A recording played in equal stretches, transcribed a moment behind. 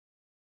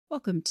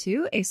Welcome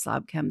to A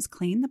Slob Comes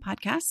Clean, the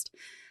podcast.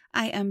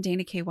 I am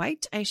Dana K.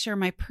 White. I share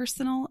my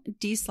personal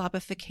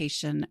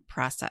deslobification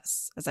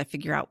process. As I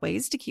figure out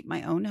ways to keep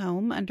my own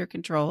home under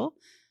control,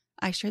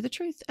 I share the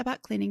truth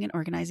about cleaning and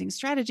organizing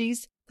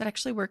strategies that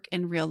actually work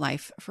in real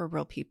life for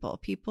real people,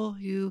 people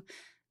who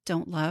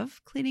don't love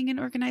cleaning and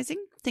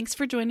organizing. Thanks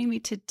for joining me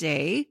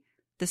today.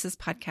 This is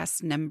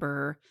podcast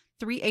number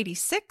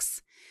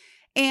 386.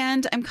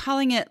 And I'm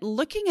calling it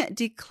Looking at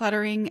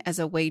Decluttering as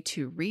a Way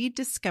to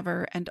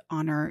Rediscover and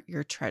Honor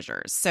Your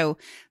Treasures. So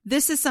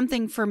this is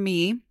something for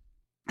me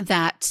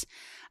that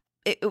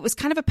it was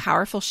kind of a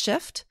powerful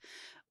shift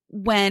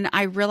when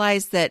I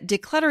realized that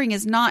decluttering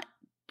is not,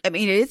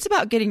 it's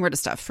about getting rid of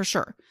stuff for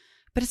sure,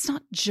 but it's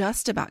not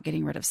just about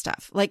getting rid of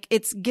stuff. Like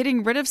it's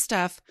getting rid of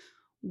stuff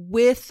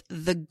with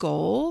the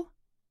goal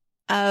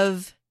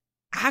of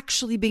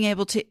actually being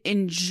able to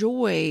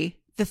enjoy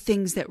the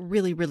things that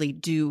really, really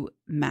do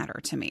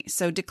matter to me.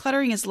 So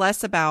decluttering is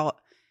less about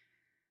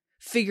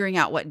figuring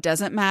out what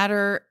doesn't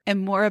matter and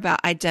more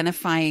about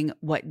identifying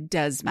what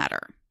does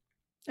matter.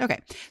 Okay.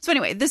 So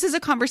anyway, this is a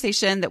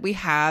conversation that we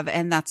have,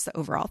 and that's the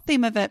overall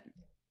theme of it.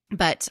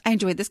 But I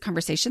enjoyed this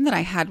conversation that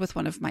I had with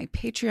one of my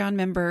Patreon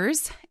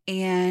members.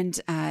 And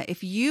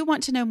if you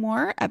want to know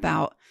more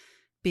about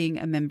being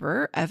a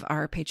member of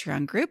our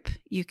Patreon group,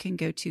 you can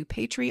go to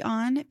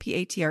Patreon,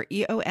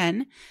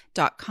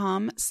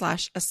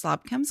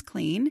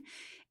 patreon.com/aslobcomesclean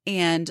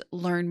and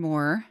learn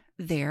more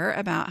there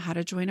about how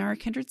to join our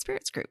Kindred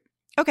Spirits group.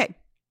 Okay,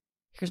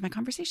 here's my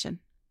conversation.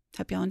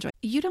 Hope y'all enjoy.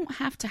 You don't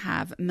have to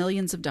have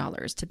millions of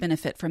dollars to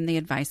benefit from the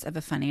advice of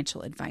a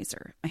financial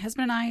advisor. My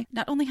husband and I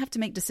not only have to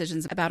make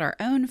decisions about our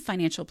own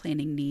financial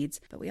planning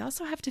needs, but we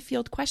also have to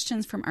field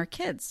questions from our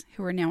kids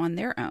who are now on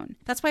their own.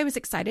 That's why I was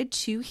excited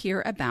to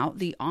hear about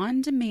the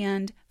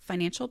on-demand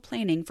financial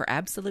planning for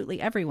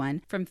absolutely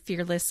everyone from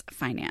Fearless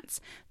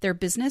Finance. Their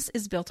business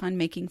is built on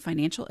making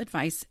financial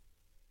advice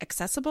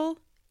accessible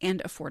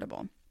and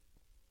affordable.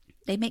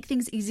 They make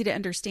things easy to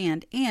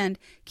understand and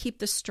keep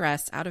the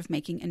stress out of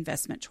making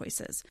investment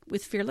choices.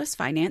 With Fearless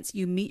Finance,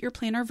 you meet your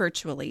planner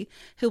virtually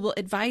who will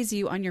advise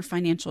you on your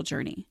financial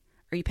journey.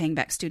 Are you paying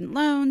back student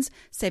loans,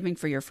 saving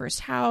for your first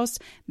house?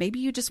 Maybe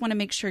you just want to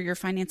make sure your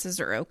finances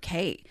are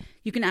okay.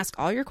 You can ask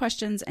all your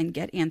questions and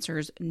get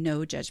answers,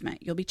 no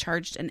judgment. You'll be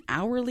charged an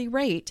hourly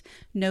rate,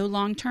 no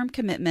long-term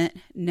commitment,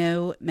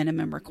 no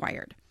minimum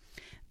required.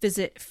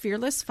 Visit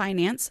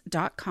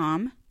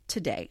fearlessfinance.com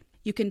today.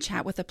 You can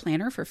chat with a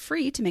planner for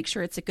free to make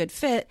sure it's a good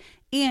fit,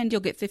 and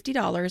you'll get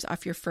 $50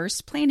 off your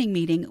first planning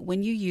meeting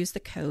when you use the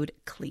code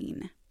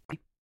CLEAN.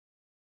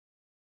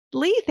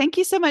 Lee, thank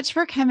you so much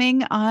for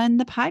coming on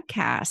the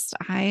podcast.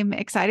 I'm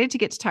excited to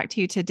get to talk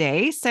to you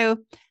today. So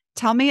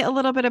tell me a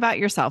little bit about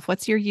yourself.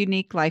 What's your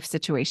unique life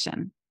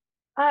situation?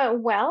 I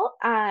live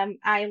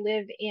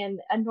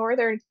in a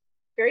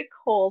very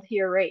cold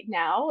here right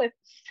now. I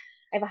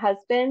have a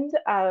husband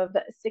of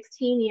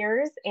 16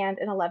 years and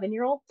an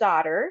 11-year-old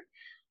daughter.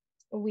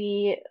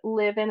 We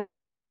live in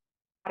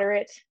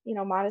a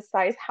modest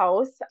sized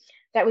house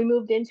that we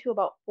moved into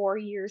about 4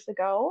 years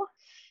ago,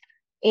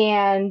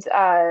 and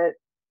 2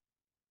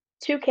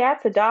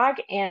 cats, a dog,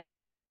 and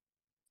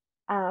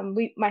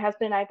my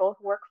husband and I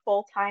both work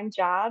full-time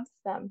jobs.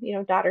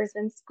 Daughter's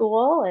in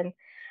school, and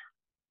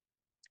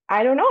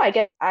I don't know.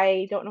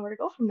 I don't know where to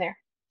go from there.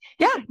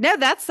 Yeah, no,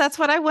 that's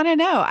what I want to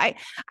know. I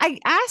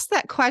asked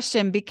that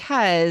question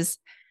because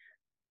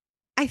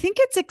I think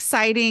it's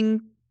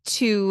exciting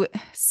to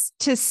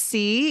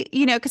see,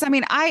 because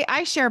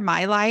I share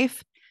my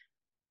life,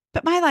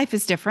 but my life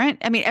is different.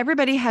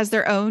 Everybody has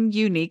their own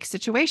unique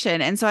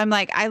situation. And so I'm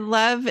like, I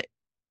love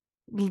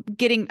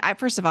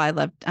first of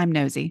all, I'm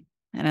nosy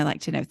and I like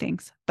to know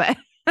things, but,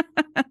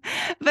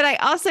 but I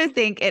also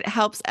think it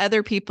helps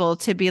other people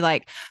to be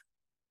like,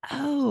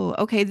 oh,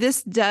 okay,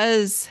 this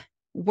does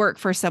work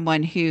for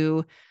someone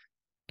who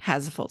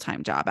has a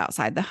full-time job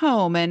outside the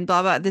home and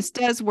blah, blah. This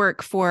does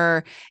work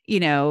for,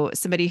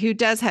 somebody who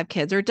does have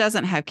kids or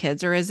doesn't have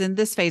kids or is in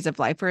this phase of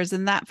life or is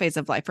in that phase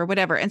of life or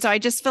whatever. And so I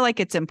just feel like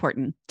it's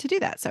important to do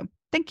that. So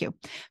thank you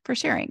for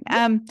sharing.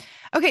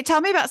 Okay.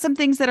 Tell me about some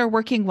things that are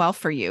working well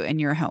for you in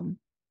your home.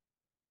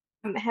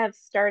 I have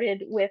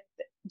started with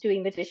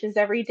doing the dishes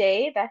every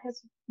day. That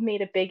has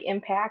made a big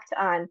impact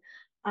on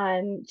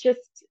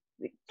just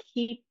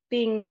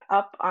keeping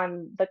up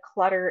on the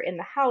clutter in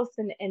the house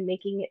and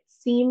making it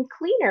seem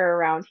cleaner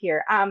around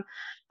here.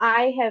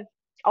 I have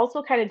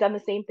also kind of done the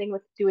same thing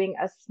with doing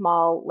a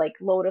small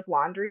load of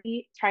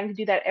laundry, trying to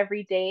do that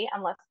every day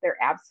unless there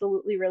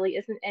absolutely really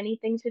isn't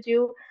anything to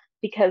do,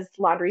 because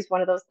laundry is one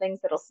of those things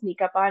that'll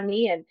sneak up on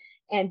me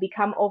and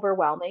become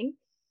overwhelming.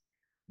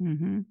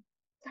 Mm-hmm.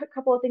 A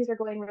couple of things are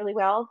going really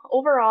well.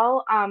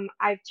 Overall,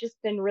 I've just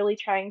been really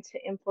trying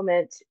to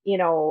implement,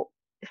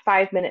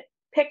 5-minute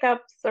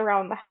pickups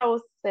around the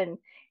house and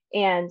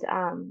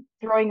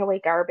throwing away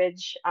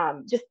garbage,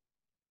 just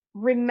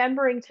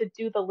remembering to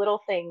do the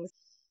little things,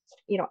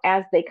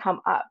 as they come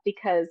up,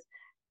 because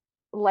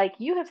like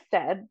you have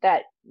said,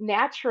 that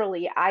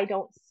naturally I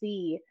don't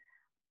see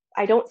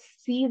I don't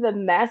see the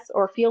mess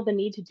or feel the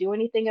need to do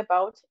anything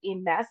about a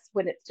mess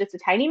when it's just a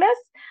tiny mess.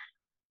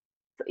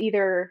 So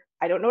either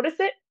I don't notice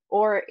it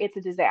or it's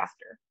a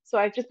disaster. So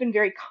I've just been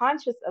very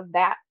conscious of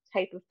that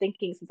type of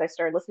thinking since I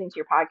started listening to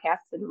your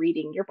podcasts and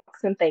reading your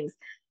books and things.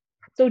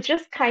 So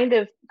just kind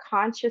of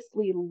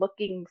consciously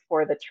looking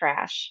for the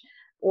trash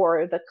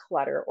or the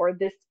clutter or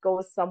this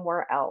goes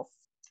somewhere else.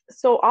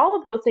 So all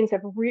of those things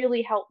have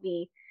really helped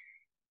me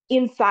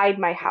inside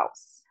my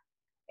house.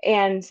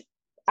 And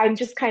I'm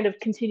just kind of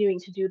continuing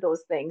to do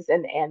those things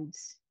and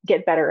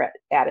get better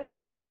at it.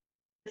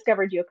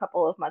 Discovered you a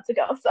couple of months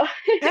ago. So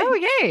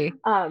Oh, yay.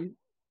 um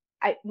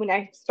when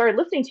I started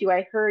listening to you,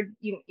 I heard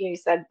you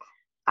said,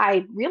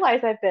 I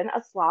realize I've been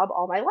a slob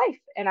all my life.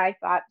 And I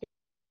thought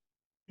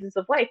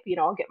of life,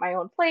 I'll get my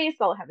own place,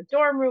 I'll have a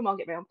dorm room, I'll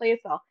get my own place,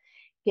 I'll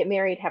get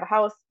married, have a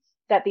house,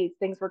 that these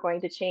things were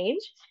going to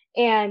change.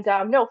 And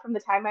no, from the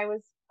time I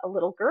was a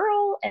little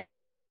girl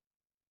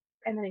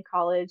and then in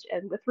college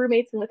and with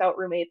roommates and without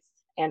roommates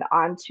and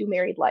on to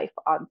married life.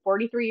 I'm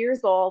 43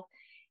 years old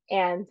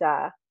and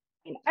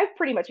I've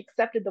pretty much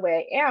accepted the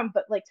way I am,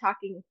 but like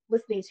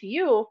listening to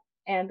you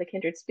and the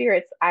kindred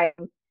spirits, I'm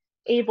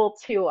able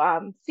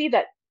to see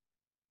that,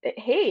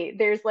 hey,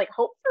 there's like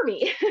hope for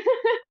me.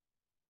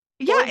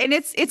 Yeah, Going, and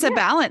it's a yeah,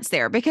 balance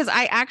there because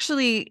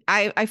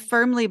I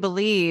firmly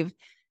believe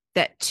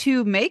that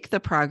to make the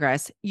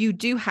progress, you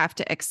do have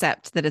to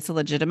accept that it's a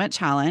legitimate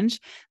challenge,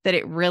 that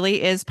it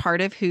really is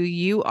part of who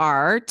you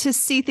are to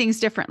see things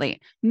differently,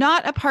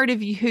 not a part of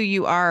who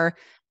you are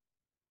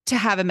to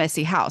have a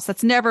messy house.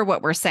 That's never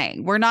what we're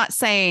saying. We're not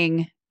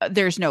saying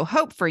there's no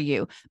hope for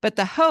you, but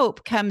the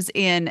hope comes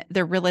in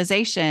the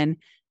realization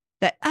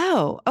that,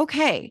 oh,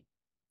 okay,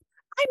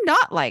 I'm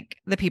not like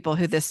the people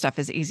who this stuff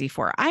is easy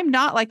for. I'm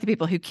not like the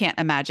people who can't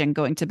imagine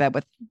going to bed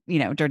with,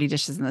 dirty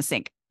dishes in the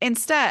sink.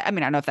 Instead, I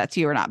mean, I don't know if that's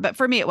you or not, but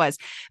for me it was.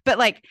 But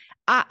like,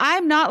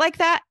 I'm not like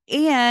that.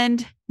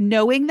 And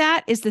knowing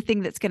that is the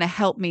thing that's going to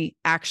help me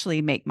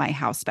actually make my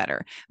house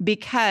better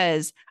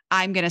because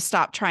I'm going to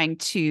stop trying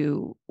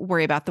to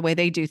worry about the way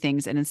they do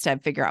things and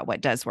instead figure out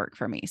what does work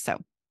for me. So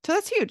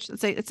that's huge.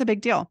 It's a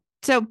big deal.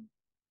 So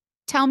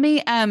tell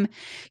me,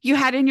 you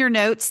had in your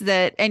notes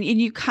that, and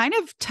you kind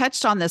of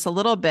touched on this a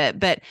little bit,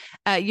 but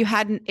you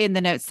had in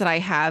the notes that I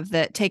have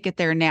that Take It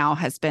There Now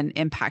has been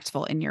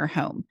impactful in your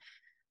home.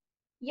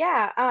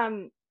 yeah.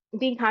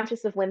 Being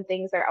conscious of when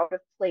things are out of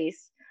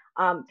place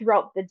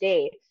throughout the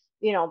day.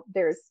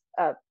 There's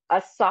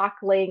a sock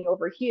laying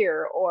over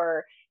here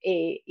or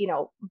a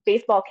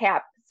baseball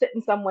cap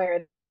sitting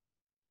somewhere.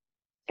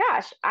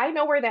 Gosh, I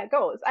know where that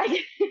goes.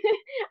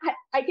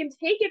 I can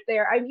take it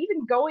there. I'm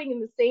even going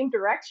in the same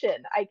direction.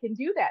 I can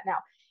do that now.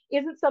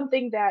 Isn't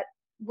something that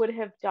would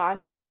have done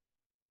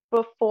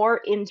before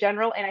in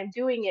general, and I'm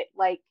doing it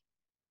like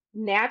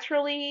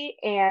naturally.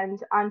 And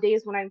on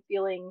days when I'm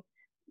feeling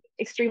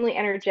extremely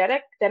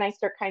energetic, then I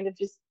start kind of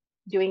just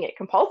doing it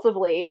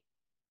compulsively.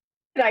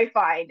 I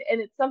find, and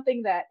it's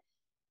something that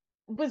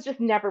was just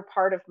never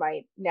part of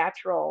my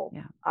natural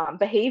Yeah.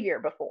 behavior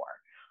before.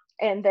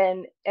 And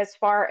then as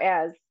far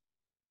as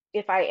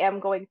if I am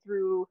going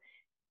through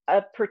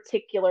a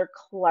particular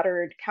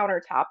cluttered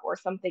countertop or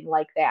something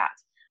like that,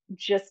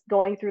 just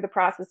going through the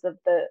process of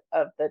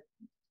the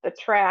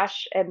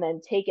trash and then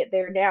Take It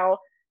There Now,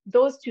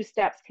 those two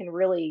steps can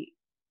really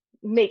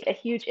make a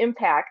huge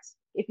impact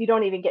if you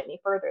don't even get any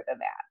further than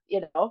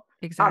that, on that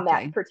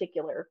Exactly.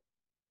 particular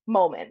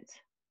moment.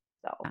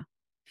 So Yeah.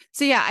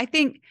 So yeah, I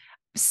think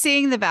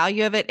seeing the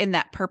value of it in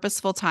that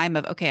purposeful time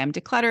of, okay, I'm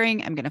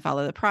decluttering, I'm going to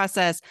follow the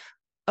process.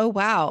 Oh,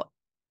 wow,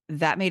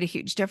 that made a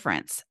huge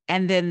difference.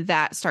 And then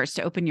that starts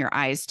to open your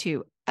eyes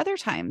to other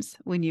times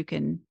when you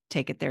can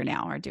take it there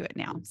now or do it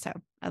now. So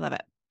I love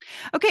it.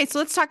 Okay, so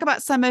let's talk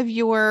about some of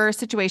your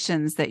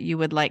situations that you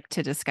would like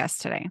to discuss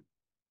today.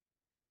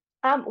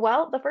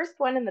 well, the first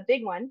one and the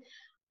big one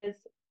is,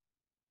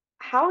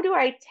 how do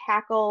I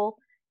tackle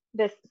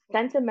this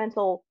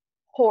sentimental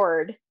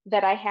hoard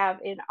that I have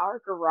in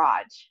our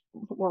garage?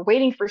 We're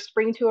waiting for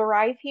spring to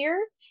arrive here.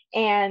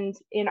 And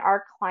in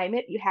our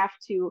climate, you have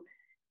to,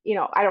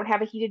 I don't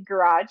have a heated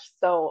garage.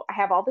 So I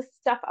have all this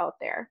stuff out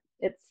there.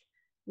 It's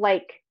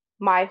like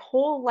my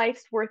whole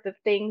life's worth of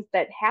things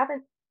that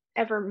haven't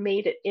ever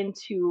made it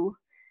into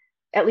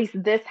at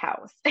least this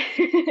house.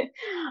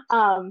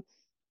 um,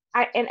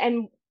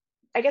 and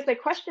I guess my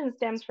question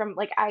stems from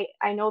like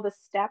I know the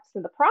steps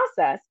and the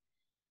process,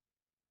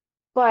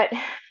 but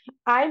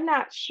I'm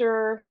not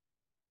sure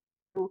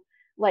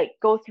like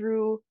go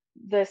through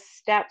the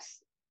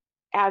steps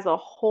as a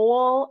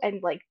whole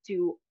and like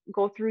do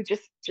go through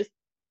just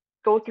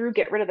go through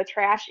get rid of the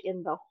trash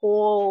in the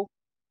whole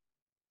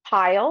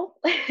pile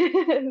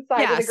inside of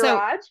Yeah. the So,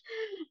 garage,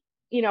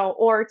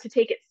 or to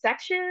take it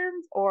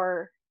sections,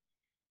 or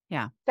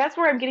yeah. that's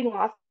where I'm getting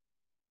lost.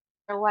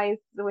 Realize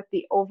with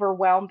the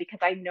overwhelm because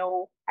I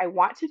know I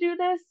want to do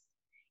this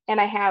and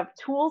I have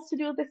tools to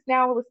do this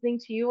now listening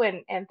to you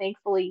and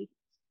thankfully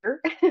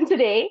here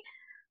today.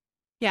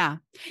 Yeah.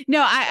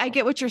 No, I So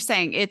get what you're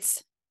saying.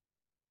 It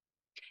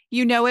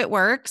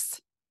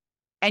works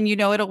and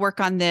it'll work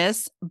on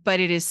this, but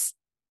it is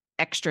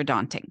extra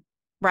daunting,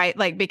 right?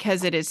 Like,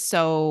 because it's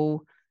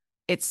so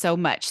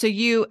much. So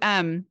you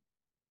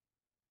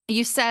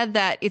said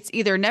that it's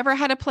either never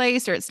had a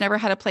place or it's never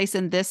had a place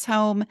in this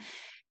home.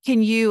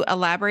 Can you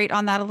elaborate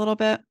on that a little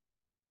bit?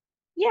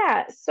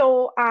 Yeah.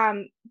 So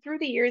through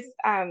the years,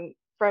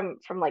 from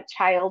like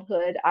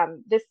childhood,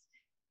 this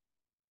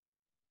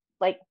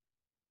like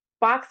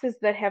boxes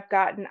that have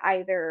gotten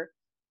either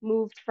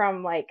moved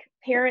from like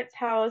parents'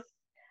 house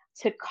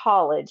to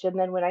college, and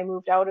then when I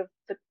moved out of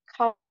the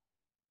college,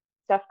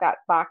 stuff got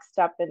boxed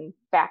up and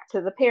back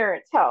to the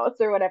parents' house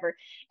or whatever.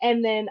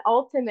 And then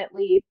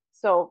ultimately,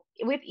 so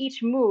with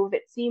each move,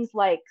 it seems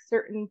like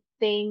certain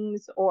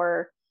things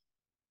or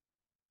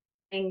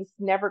things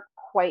never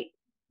quite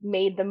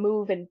made the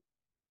move and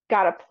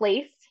got a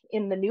place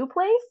in the new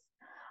place,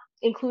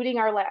 including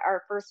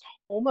our first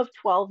home of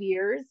 12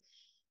 years.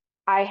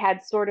 I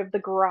had sort of the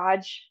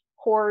garage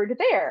hoard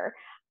there.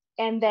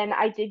 And then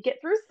I did get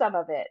through some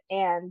of it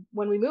and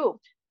when we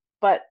moved,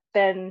 but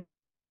then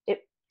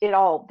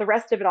the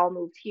rest of it all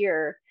moved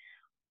here.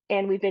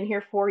 And we've been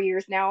here 4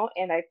 years now,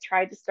 and I've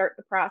tried to start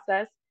the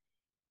process.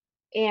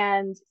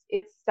 And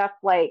it's stuff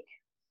like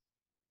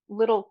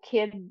little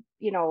kid,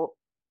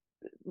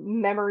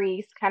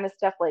 memories, kind of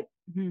stuff like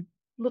Mhm.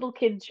 little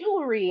kid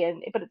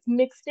jewelry, but it's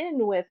mixed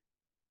in with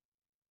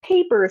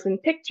papers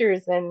and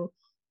pictures and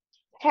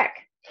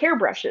heck,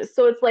 hairbrushes.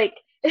 So it's like,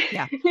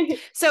 Yeah.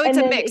 So it's and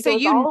a then mix. it So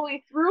goes all you, the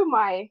way through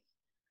my, yeah.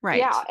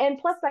 right. And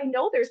plus, I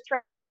know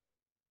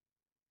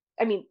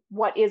I mean,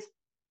 what is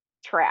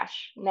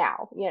trash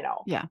now,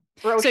 Yeah.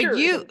 So brochures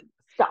and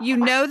stuff. you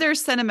know,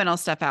 there's sentimental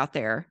stuff out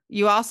there.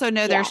 You also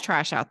know there's Yes,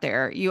 trash out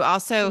there. You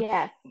also,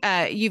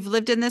 yes, you've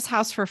lived in this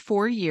house for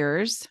 4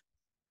 years.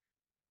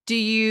 Do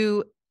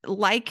you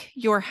like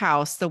your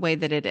house the way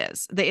that it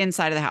is, the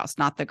inside of the house,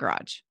 not the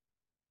garage?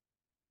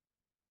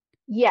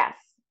 yes,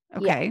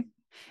 yes. Okay.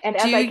 And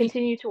Do as I you,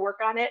 continue to work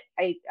on it,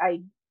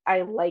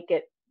 I like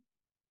it.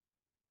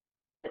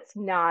 It's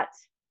not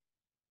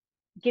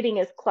getting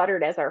as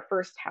cluttered as our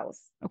first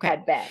house okay.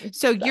 had been.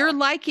 So you're So,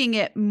 liking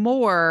it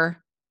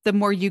more the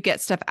more you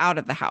get stuff out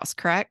of the house,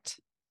 correct?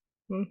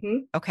 hmm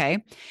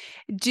Okay.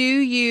 Do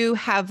you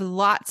have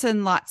lots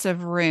and lots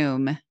of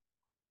room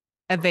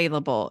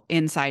available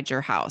inside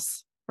your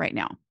house right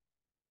now?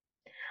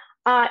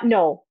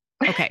 no.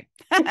 Okay.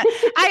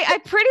 I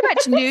pretty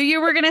much knew you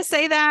were going to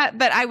say that,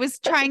 but I was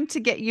trying to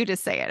get you to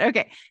say it.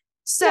 Okay. No.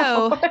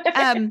 So,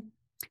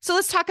 so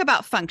let's talk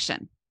about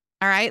function.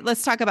 All right.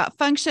 Let's talk about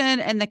function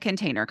and the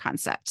container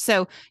concept.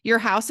 So your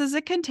house is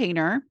a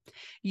container.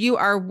 You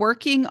are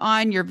working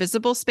on your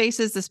visible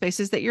spaces, the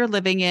spaces that you're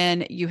living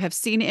in. You have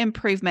seen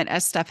improvement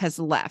as stuff has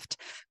left.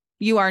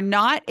 You are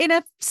not in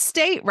a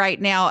state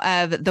right now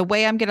of the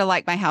way I'm going to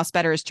like my house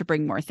better is to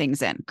bring more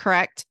things in,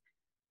 correct?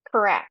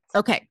 Correct.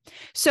 Okay.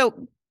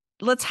 So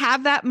let's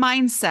have that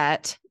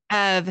mindset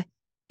of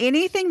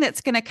anything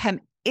that's going to come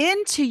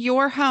into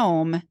your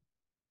home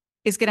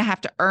is going to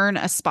have to earn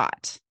a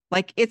spot.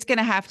 Like it's going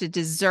to have to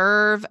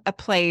deserve a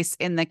place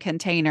in the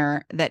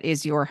container that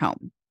is your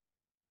home.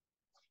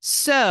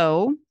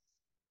 So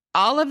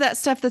all of that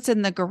stuff that's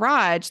in the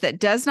garage that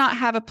does not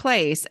have a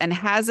place and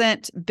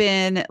hasn't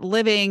been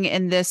living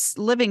in this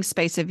living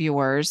space of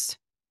yours,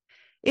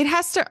 it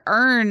has to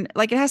earn,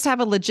 like it has to have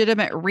a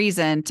legitimate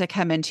reason to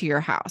come into your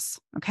house.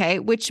 Okay.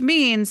 Which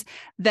means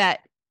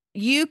that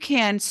you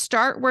can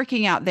start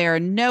working out there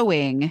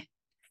knowing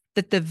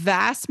that the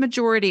vast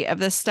majority of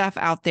the stuff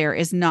out there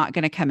is not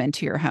going to come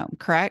into your home,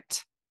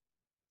 correct?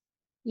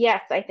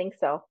 Yes, I think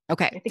so.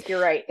 Okay. I think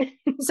you're right.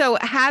 So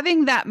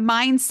having that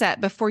mindset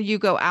before you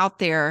go out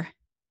there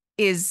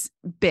is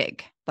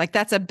big. Like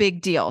that's a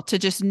big deal to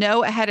just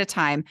know ahead of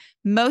time.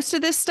 Most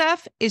of this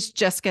stuff is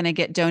just going to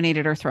get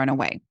donated or thrown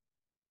away.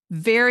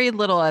 Very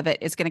little of it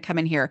is going to come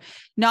in here.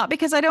 Not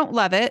because I don't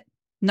love it,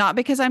 not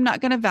because I'm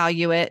not going to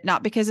value it,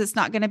 not because it's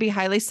not going to be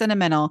highly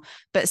sentimental,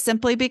 but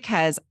simply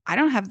because I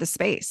don't have the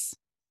space.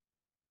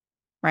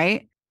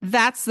 Right?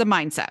 That's the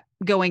mindset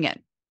going in.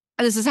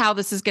 This is how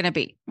this is going to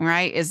be,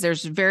 right? Is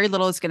there's very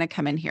little is going to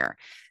come in here.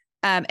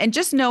 And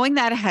just knowing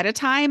that ahead of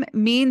time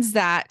means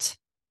that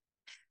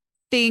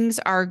things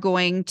are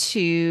going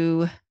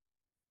to,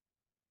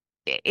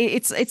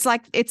 it's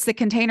like, it's the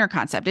container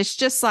concept. It's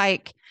just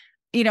like,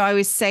 I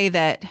always say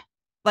that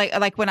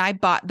like when I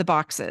bought the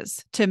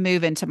boxes to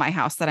move into my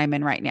house that I'm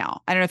in right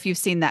now. I don't know if you've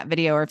seen that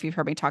video or if you've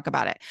heard me talk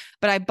about it,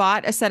 but I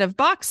bought a set of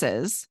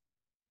boxes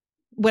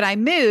when I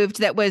moved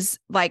that was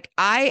like,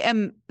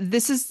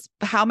 this is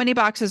how many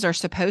boxes are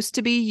supposed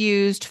to be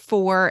used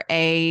for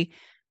a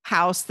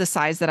house the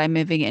size that I'm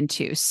moving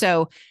into.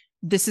 So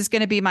this is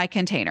going to be my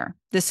container.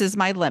 This is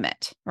my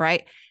limit,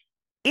 right?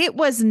 It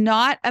was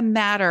not a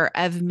matter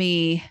of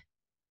me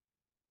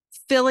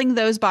filling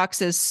those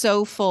boxes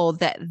so full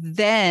that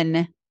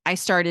then I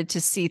started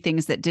to see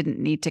things that didn't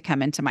need to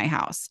come into my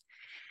house.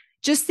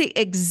 Just the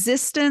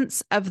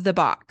existence of the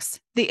box,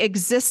 the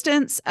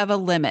existence of a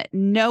limit,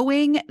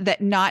 knowing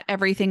that not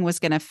everything was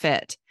going to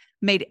fit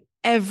made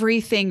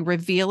everything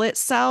reveal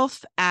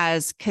itself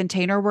as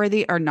container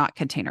worthy or not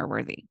container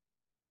worthy.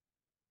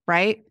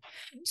 Right?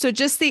 So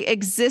just the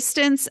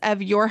existence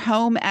of your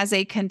home as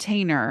a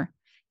container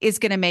is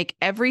going to make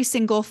every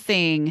single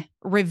thing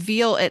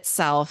reveal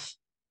itself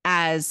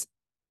as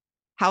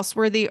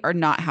houseworthy or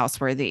not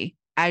houseworthy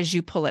as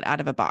you pull it out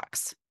of a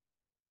box.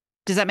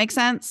 Does that make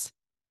sense?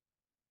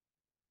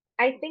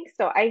 I think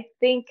so. I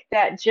think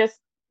that just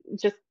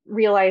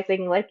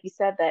realizing, like you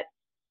said, that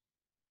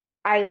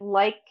I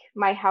like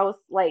my house,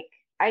 like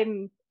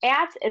I'm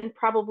at and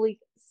probably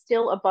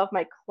still above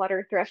my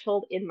clutter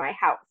threshold in my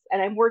house,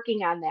 and I'm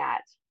working on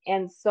that.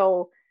 And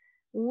so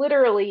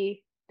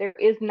literally there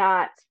is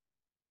not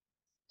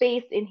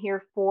space in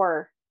here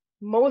for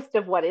most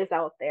of what is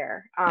out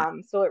there. Yeah.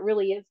 So it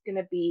really is going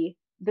to be,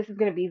 this is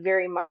going to be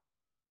very much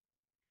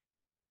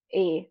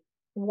a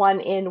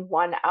one in,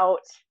 one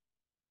out,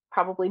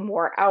 probably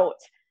more out,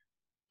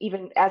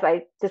 even as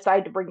I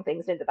decide to bring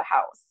things into the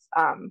house.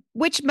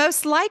 Which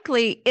most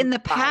likely in the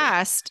Fine.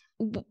 past,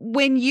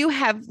 when you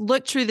have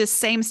looked through this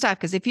same stuff,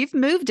 because if you've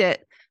moved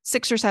it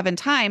 6 or 7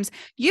 times,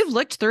 you've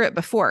looked through it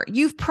before.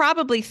 You've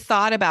probably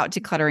thought about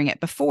decluttering it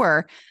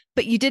before,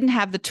 but you didn't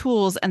have the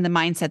tools and the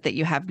mindset that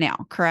you have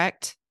now,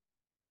 correct?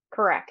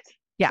 Correct.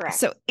 Yeah. Correct.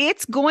 So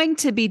it's going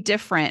to be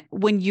different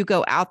when you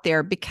go out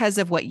there because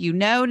of what you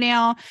know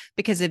now,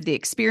 because of the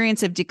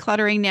experience of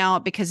decluttering now,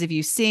 because of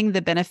you seeing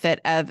the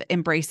benefit of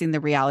embracing the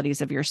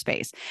realities of your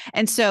space.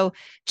 And so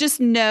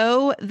just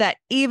know that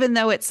even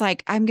though it's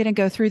like, I'm going to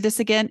go through this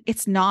again,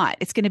 it's not.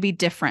 It's going to be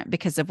different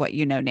because of what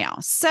you know now.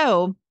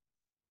 So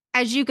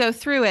as you go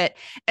through it,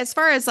 as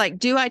far as like,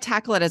 do I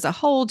tackle it as a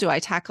whole? Do I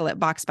tackle it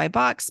box by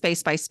box,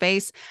 space by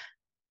space?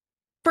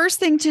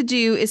 First thing to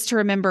do is to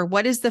remember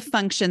what is the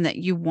function that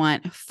you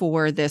want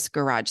for this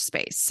garage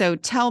space. So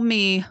tell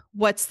me,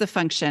 what's the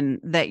function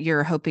that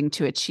you're hoping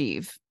to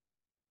achieve?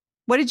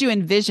 What did you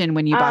envision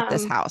when you bought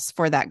this house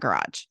for that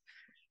garage?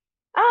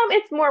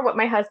 It's more what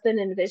my husband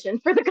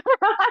envisioned for the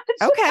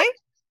garage. Okay,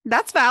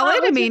 that's valid. I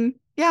Which is, mean,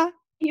 yeah.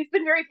 he's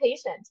been very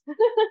patient.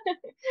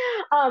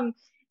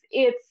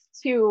 It's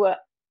to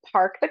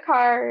park the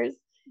cars,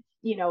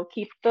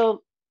 keep the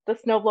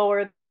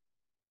snowblower,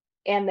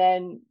 and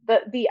then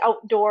the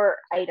outdoor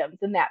items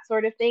and that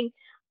sort of thing,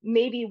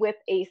 maybe with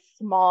a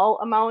small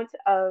amount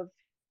of,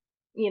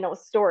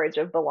 storage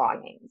of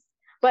belongings,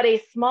 but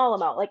a small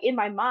amount. Like in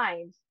my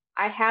mind,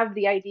 I have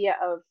the idea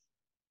of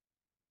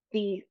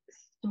the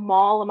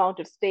small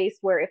amount of space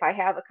where if I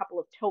have a couple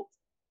of totes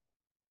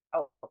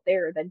out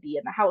there, then be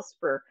in the house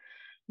for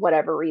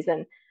whatever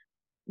reason,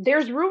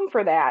 there's room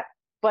for that,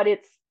 but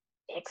it's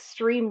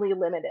extremely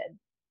limited.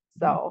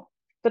 So,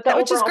 but the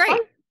Which is overall fun,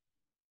 great.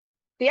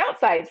 the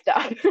outside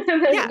stuff,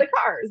 Yeah. the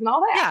cars and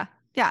all that. Yeah.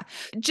 Yeah.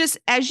 Just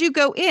as you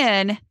go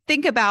in,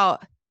 think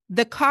about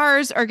the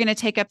cars are going to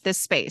take up this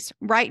space.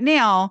 Right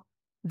now,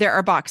 there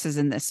are boxes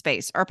in this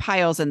space or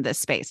piles in this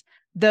space.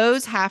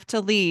 Those have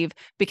to leave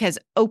because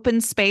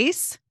open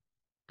space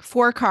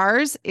for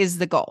cars is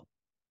the goal,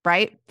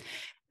 right?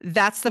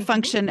 That's the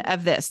function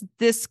of this.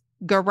 This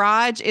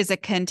garage is a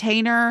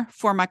container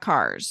for my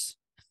cars.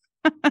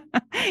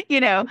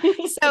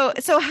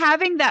 So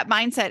having that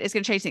mindset is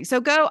going to change things.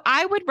 So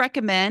I would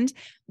recommend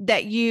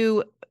that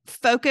you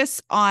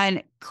focus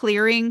on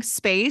clearing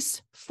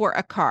space for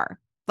a car.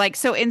 Like,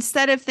 so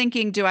instead of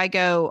thinking, do I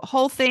go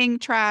whole thing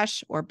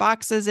trash or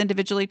boxes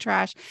individually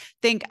trash?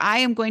 Think I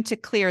am going to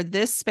clear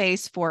this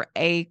space for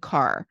a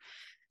car.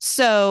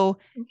 So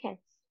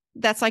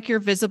that's like your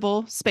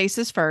visible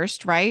spaces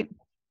first, right?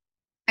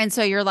 And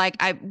so you're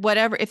like,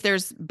 whatever, if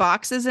there's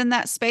boxes in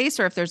that space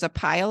or if there's a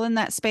pile in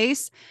that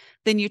space,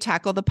 then you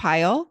tackle the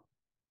pile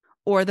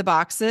or the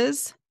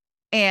boxes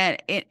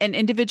and an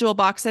individual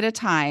box at a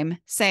time,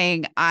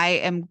 saying, I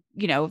am,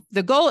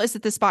 the goal is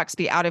that this box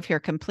be out of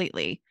here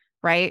completely,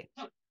 right?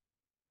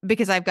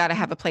 Because I've got to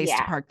have a place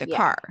to park the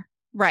car.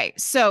 Right.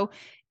 So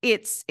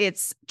it's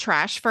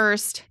trash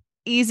first,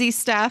 easy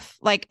stuff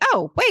like,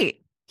 oh,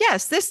 wait,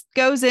 yes, this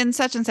goes in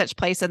such and such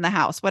place in the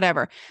house,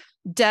 whatever.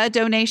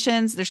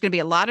 Donations. There's going to be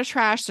a lot of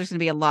trash. There's going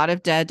to be a lot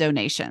of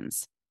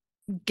donations.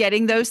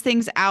 Getting those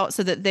things out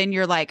so that then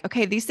you're like,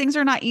 okay, these things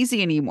are not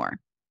easy anymore.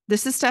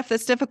 This is stuff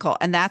that's difficult.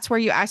 And that's where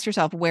you ask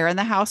yourself, where in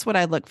the house would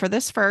I look for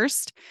this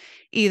first?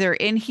 Either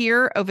in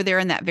here, over there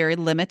in that very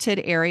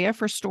limited area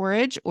for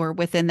storage, or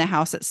within the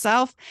house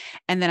itself.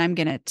 And then I'm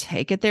going to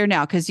take it there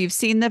now because you've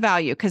seen the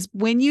value. Because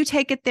when you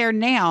take it there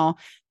now,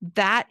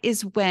 that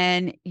is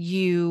when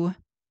you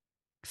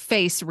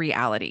face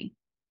reality.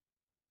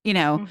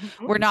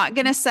 We're not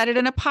going to set it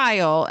in a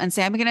pile and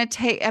say,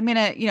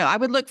 I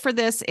would look for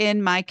this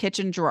in my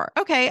kitchen drawer.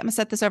 Okay, I'm going to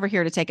set this over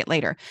here to take it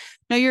later.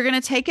 No, you're going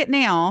to take it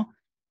now,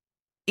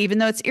 even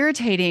though it's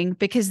irritating,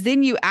 because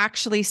then you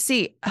actually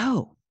see,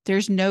 oh,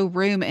 there's no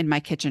room in my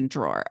kitchen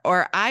drawer,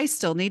 or I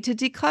still need to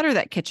declutter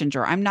that kitchen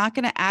drawer. I'm not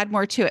going to add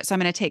more to it. So I'm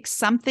going to take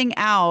something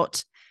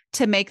out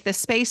to make the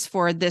space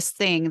for this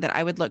thing that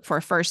I would look for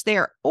first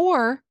there.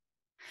 Or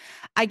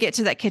I get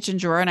to that kitchen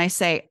drawer and I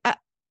say,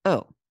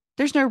 oh,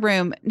 there's no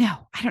room.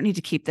 No, I don't need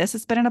to keep this.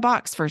 It's been in a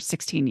box for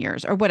 16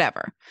 years or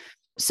whatever.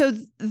 So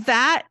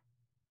that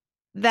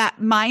that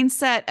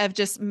mindset of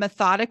just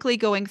methodically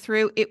going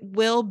through, it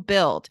will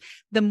build.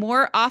 The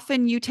more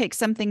often you take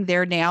something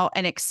there now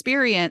and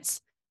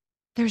experience,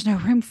 there's no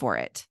room for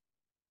it,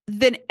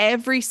 then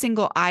every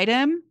single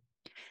item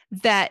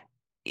that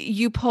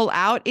you pull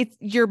out,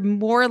 you're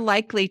more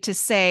likely to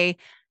say,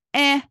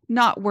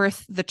 not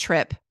worth the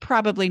trip,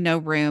 probably no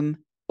room,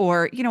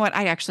 or you know what,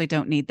 I actually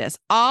don't need this.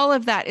 All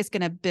of that is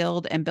going to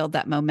build and build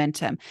that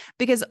momentum,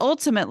 because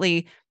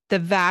ultimately the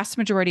vast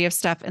majority of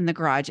stuff in the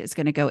garage is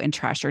going to go in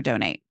trash or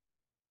donate.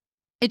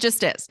 It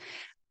just is.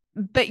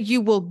 But you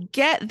will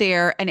get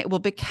there and it will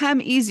become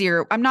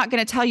easier. I'm not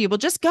going to tell you, well,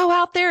 just go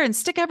out there and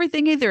stick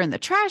everything either in the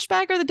trash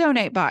bag or the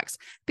donate box.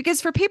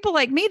 Because for people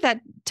like me,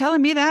 that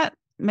telling me that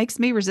makes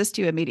me resist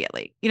you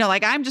immediately.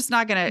 Like I'm just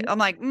not going to, I'm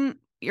like,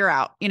 you're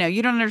out. You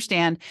don't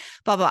understand,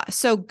 blah, blah.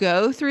 So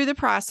go through the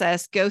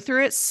process, go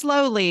through it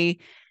slowly,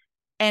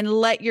 and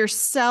let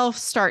yourself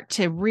start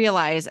to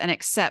realize and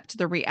accept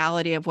the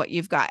reality of what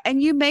you've got.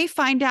 And you may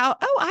find out,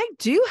 oh, I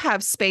do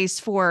have space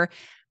for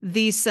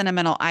these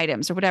sentimental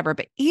items or whatever.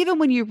 But even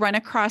when you run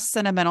across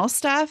sentimental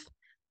stuff,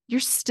 you're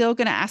still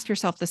going to ask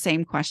yourself the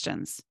same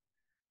questions.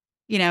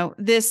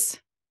 This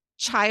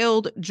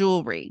child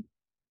jewelry.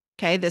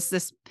 Okay.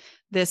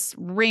 This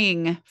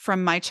ring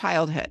from my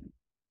childhood.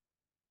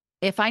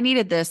 If I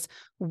needed this,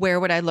 where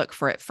would I look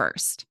for it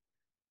first?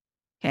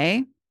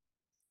 Okay.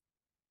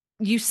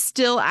 You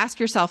still ask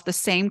yourself the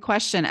same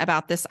question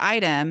about this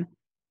item.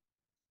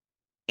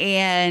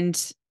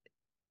 And,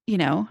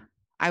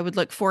 I would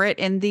look for it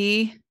in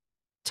the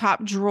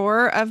top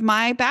drawer of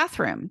my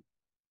bathroom,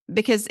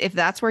 because if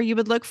that's where you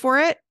would look for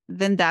it,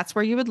 then that's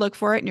where you would look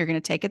for it. And you're going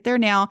to take it there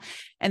now.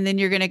 And then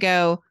you're going to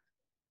go,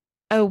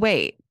 oh,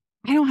 wait,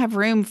 I don't have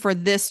room for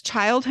this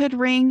childhood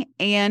ring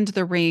and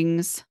the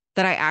rings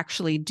that I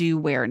actually do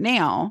wear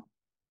now.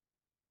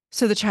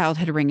 So the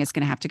childhood ring is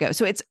going to have to go.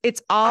 So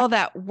it's all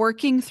that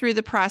working through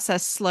the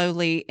process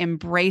slowly,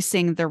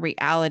 embracing the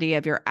reality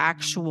of your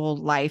actual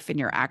life and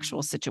your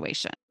actual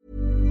situation.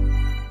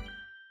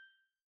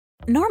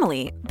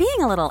 Normally, being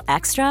a little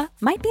extra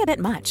might be a bit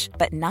much,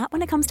 but not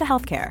when it comes to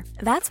healthcare.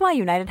 That's why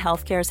United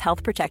Healthcare's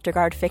Health Protector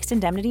Guard fixed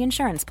indemnity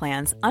insurance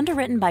plans,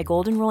 underwritten by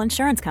Golden Rule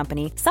Insurance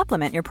Company,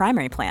 supplement your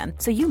primary plan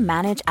so you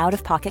manage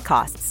out-of-pocket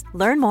costs.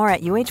 Learn more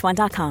at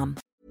uh1.com.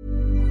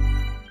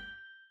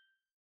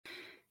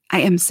 I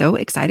am so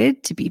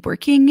excited to be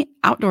working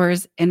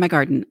outdoors in my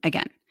garden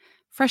again.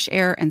 Fresh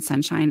air and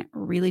sunshine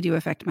really do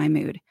affect my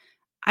mood.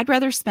 I'd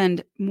rather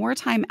spend more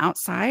time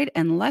outside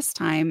and less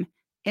time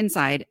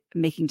inside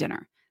making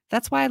dinner.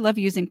 That's why I love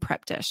using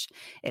Prep Dish.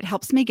 It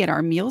helps me get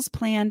our meals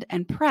planned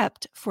and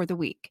prepped for the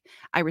week.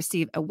 I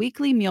receive a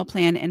weekly meal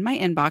plan in my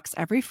inbox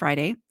every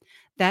Friday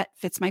that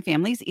fits my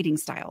family's eating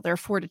style. There are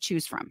 4 to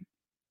choose from.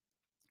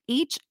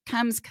 Each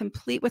comes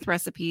complete with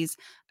recipes,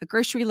 a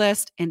grocery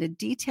list, and a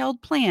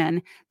detailed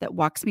plan that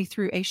walks me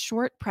through a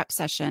short prep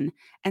session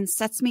and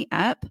sets me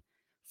up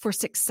for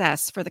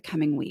success for the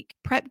coming week.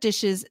 Prep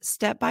Dish's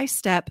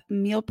step-by-step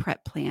meal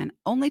prep plan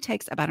only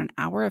takes about an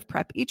hour of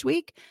prep each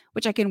week,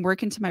 which I can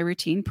work into my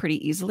routine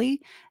pretty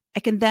easily. I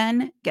can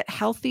then get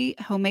healthy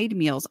homemade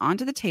meals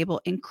onto the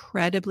table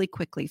incredibly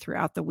quickly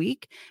throughout the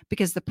week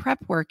because the prep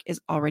work is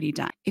already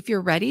done. If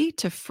you're ready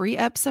to free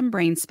up some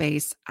brain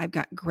space, I've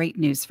got great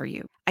news for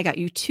you. I got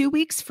you 2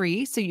 weeks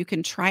free so you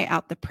can try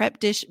out the Prep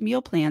Dish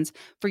meal plans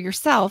for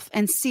yourself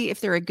and see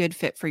if they're a good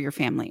fit for your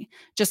family.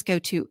 Just go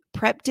to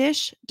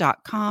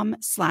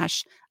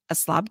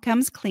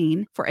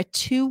prepdish.com/aslobcomesclean for a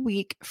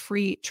 2-week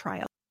free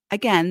trial.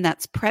 Again,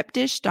 that's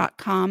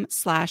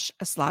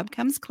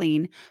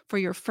prepdish.com/aslobcomesclean for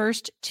your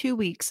first 2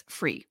 weeks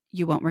free.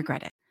 You won't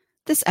regret it.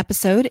 This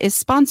episode is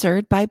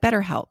sponsored by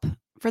BetterHelp.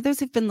 For those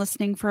who've been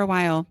listening for a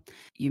while,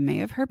 you may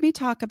have heard me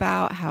talk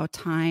about how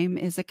time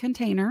is a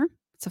container.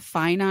 It's a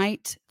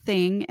finite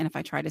thing. And if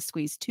I try to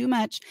squeeze too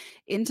much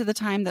into the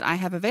time that I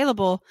have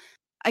available,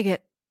 I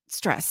get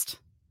stressed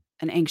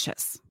and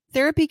anxious.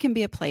 Therapy can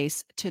be a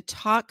place to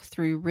talk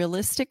through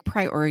realistic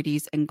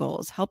priorities and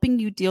goals, helping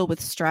you deal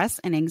with stress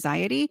and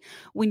anxiety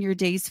when your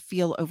days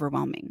feel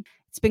overwhelming.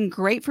 It's been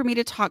great for me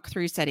to talk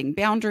through setting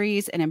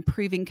boundaries and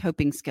improving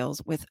coping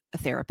skills with a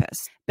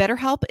therapist.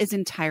 BetterHelp is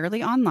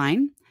entirely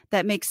online.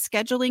 That makes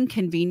scheduling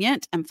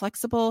convenient and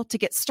flexible. To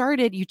get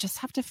started, you just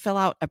have to fill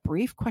out a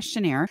brief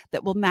questionnaire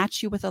that will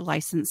match you with a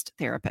licensed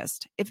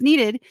therapist. If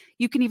needed,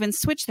 you can even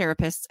switch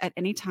therapists at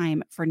any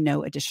time for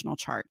no additional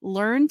charge.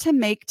 Learn to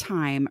make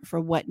time for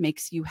what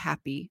makes you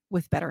happy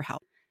with BetterHelp.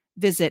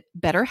 Visit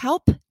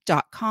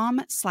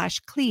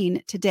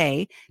betterhelp.com/clean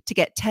today to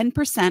get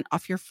 10%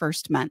 off your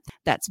first month.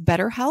 That's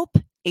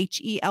BetterHelp,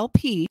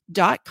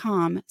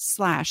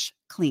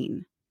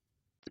 HELP.com/clean.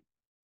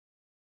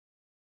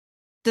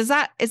 Is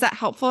that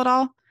helpful at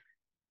all?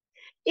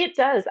 It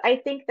does. I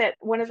think that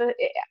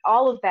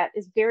all of that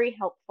is very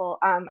helpful.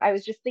 I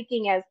was just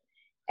thinking as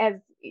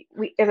I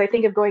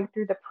think of going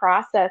through the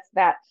process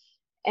that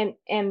and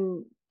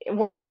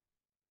what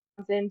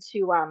comes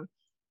into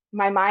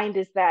my mind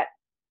is that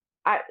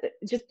I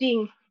just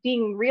being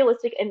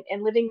realistic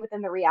and living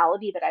within the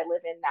reality that I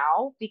live in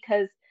now,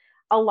 because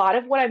a lot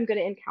of what I'm going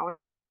to encounter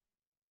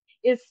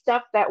is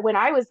stuff that when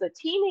I was a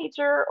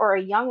teenager or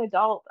a young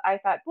adult, I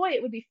thought, boy,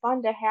 it would be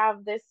fun to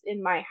have this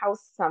in my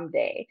house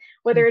someday,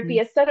 whether it be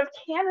Mhm. a set of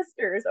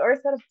canisters or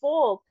a set of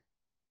bowls.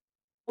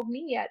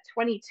 Me at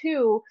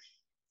 22,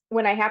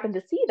 when I happen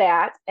to see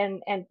that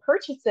and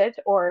purchase it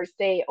or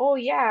say, oh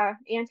yeah,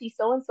 Auntie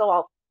so and so,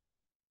 I'll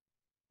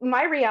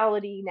my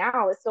reality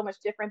now is so much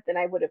different than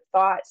I would have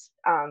thought.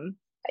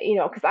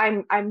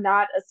 Because I'm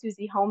not a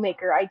Susie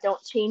homemaker. I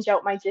don't change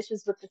out my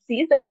dishes with the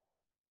season.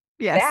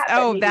 Yes. That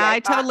Oh, maybe that I I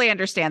thought totally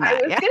understand I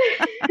that. was Yeah.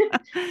 gonna.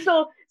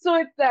 So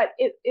it's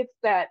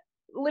that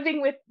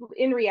living with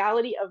in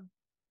reality of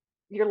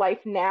your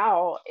life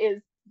now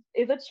is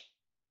a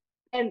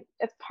and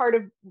it's part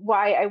of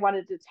why I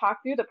wanted to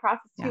talk through the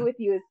process too Yeah. with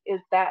you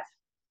is that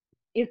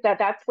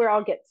that's where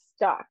I'll get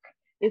stuck,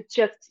 is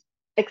just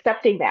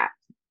accepting that.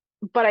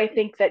 But I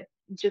think that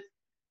just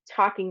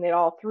talking it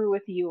all through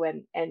with you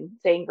and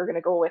saying we're going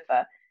to go with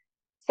a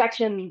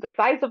section the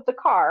size of the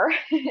car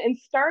and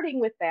starting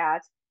with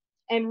that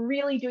and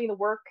really doing the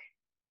work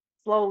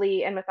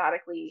slowly and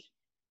methodically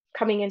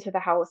coming into the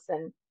house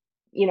and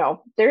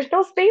there's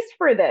no space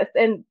for this,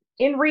 and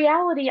in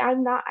reality I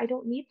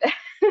don't need this.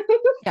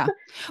 Yeah.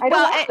 I don't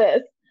Well, want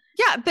this.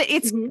 yeah, but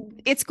Mm-hmm.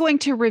 it's going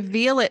to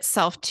reveal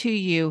itself to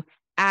you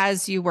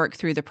as you work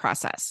through the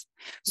process,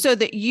 so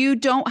that you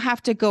don't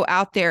have to go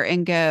out there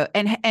and go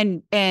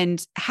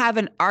and have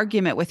an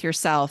argument with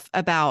yourself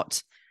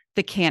about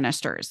the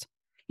canisters.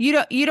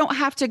 You don't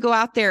have to go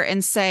out there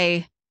and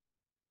say,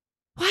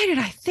 why did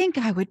I think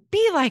I would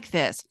be like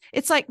this?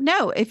 It's like,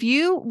 no, if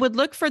you would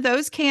look for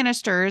those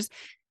canisters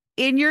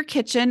in your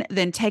kitchen,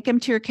 then take them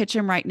to your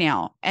kitchen right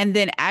now. And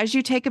then as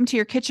you take them to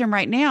your kitchen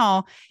right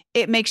now,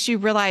 it makes you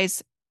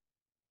realize,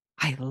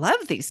 I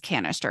love these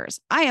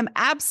canisters. I am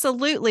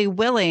absolutely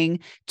willing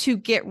to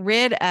get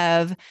rid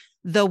of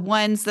the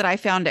ones that I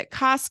found at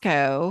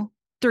Costco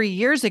 3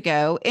 years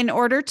ago in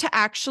order to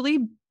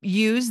actually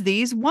use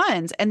these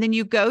ones. And then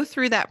you go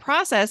through that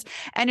process.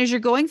 And as you're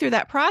going through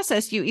that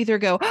process, you either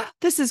go, oh,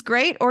 this is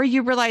great, or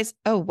you realize,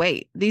 oh,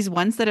 wait, these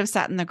ones that have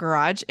sat in the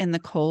garage in the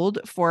cold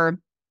for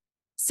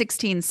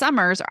 16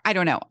 summers, I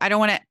don't know. I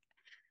don't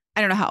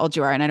know how old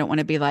you are, and I don't want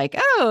to be like,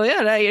 oh,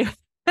 yeah.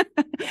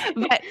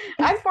 But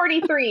I'm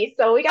 43,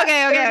 so we got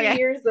okay. 30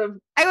 years of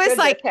I was goodness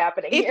like,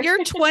 happening if here.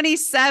 you're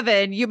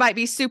 27, you might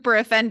be super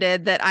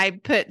offended that I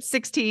put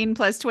 16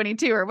 plus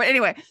 22 or what.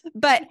 Anyway,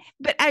 but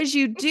as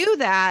you do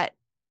that,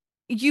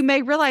 you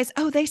may realize,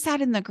 oh, they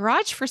sat in the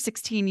garage for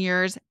 16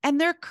 years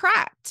and they're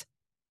cracked.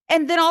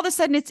 And then all of a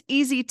sudden it's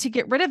easy to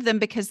get rid of them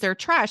because they're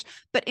trash.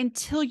 But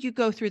until you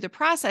go through the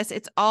process,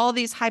 it's all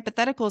these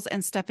hypotheticals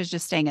and stuff is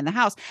just staying in the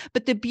house.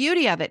 But the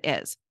beauty of it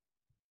is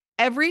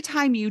every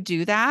time you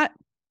do that,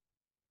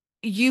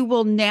 you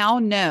will now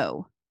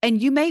know,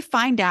 and you may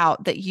find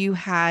out that you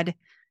had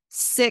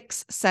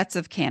 6 sets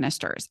of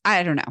canisters.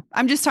 I don't know.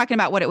 I'm just talking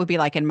about what it would be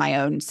like in my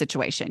own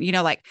situation.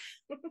 Like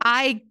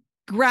I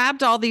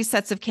grabbed all these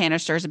sets of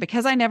canisters, and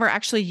because I never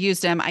actually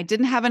used them, I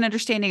didn't have an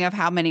understanding of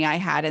how many I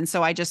had. And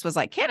so I just was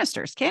like,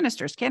 canisters,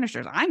 canisters,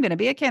 canisters. I'm going to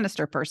be a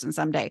canister person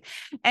someday.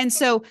 And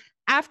so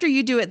after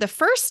you do it the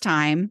first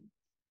time,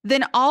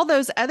 then all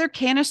those other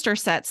canister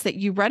sets that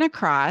you run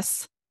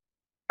across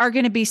are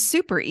going to be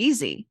super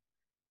easy,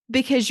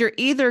 because you're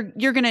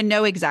going to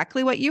know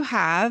exactly what you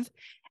have,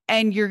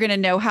 and you're going to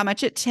know how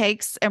much it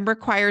takes and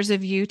requires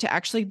of you to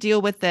actually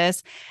deal with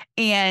this.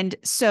 And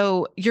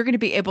so you're going to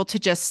be able to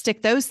just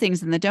stick those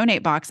things in the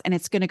donate box, and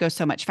it's going to go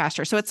so much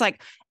faster. So it's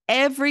like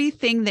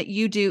everything that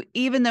you do,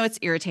 even though it's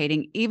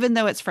irritating, even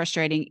though it's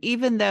frustrating,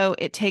 even though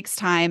it takes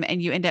time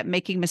and you end up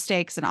making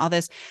mistakes and all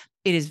this,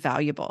 it is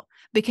valuable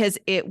because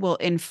it will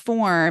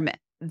inform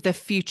the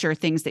future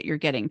things that you're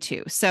getting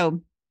to.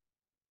 So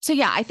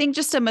yeah, I think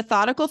just a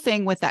methodical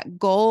thing with that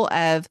goal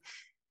of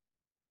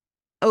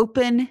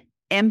open,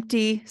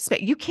 empty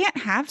space. You can't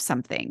have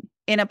something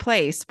in a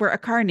place where a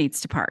car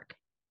needs to park.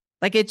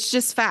 Like it's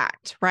just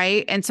fact,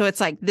 right? And so it's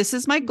like, this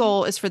is my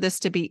goal, is for this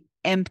to be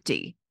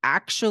empty,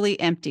 actually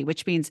empty,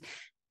 which means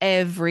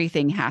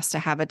everything has to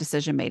have a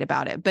decision made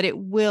about it. But it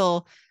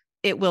will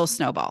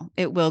snowball.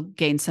 It will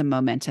gain some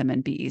momentum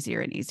and be easier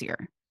and easier.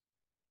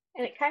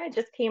 And it kind of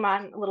just came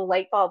on a little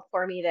light bulb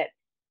for me that,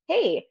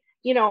 hey,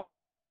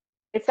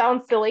 it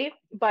sounds silly,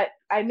 but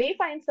I may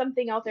find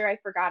something out there I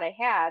forgot I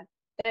had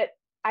that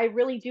I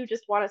really do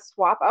just want to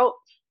swap out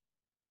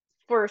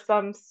for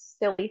some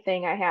silly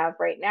thing I have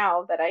right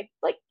now that I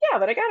like, yeah,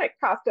 that I got at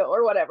Costco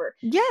or whatever.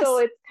 So Yes.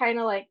 it's kind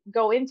of like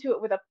go into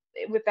it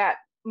with that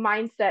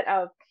mindset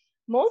of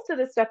most of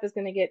this stuff is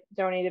going to get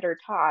donated or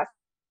tossed,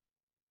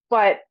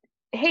 but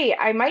hey,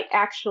 I might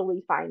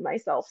actually find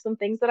myself some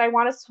things that I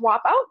want to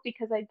swap out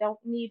because I don't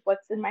need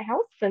what's in my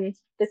house, and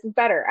this is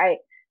better. I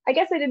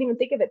guess I didn't even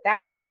think of it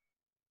that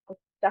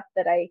stuff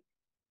that I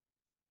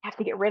have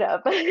to get rid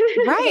of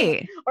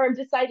Right. or I'm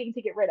deciding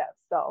to get rid of.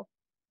 So,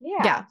 Yeah.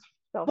 yeah.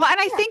 So, Well, and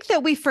I yeah. think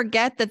that we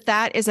forget that's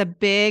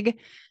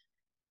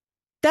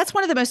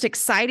one of the most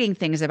exciting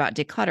things about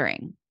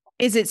decluttering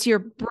is I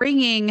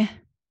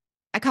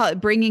call it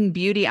bringing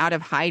beauty out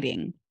of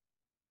hiding.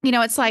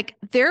 it's like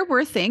there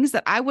were things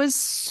that I was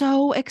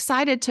so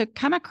excited to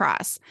come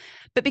across,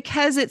 but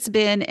because it's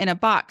been in a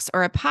box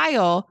or a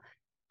pile,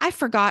 I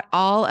forgot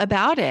all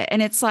about it.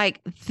 And it's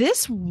like,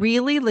 this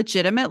really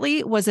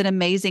legitimately was an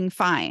amazing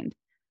find,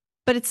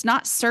 but it's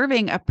not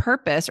serving a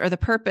purpose or the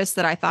purpose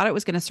that I thought it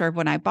was going to serve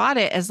when I bought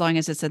it, as long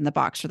as it's in the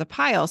box or the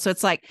pile. So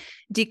it's like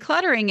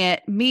decluttering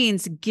it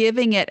means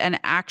giving it an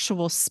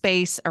actual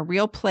space, a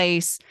real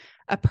place,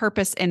 a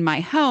purpose in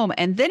my home.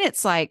 And then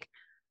it's like,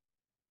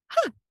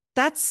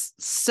 that's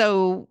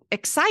so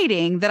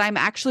exciting that I'm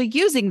actually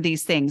using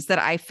these things that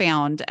I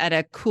found at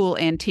a cool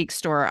antique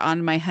store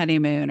on my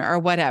honeymoon or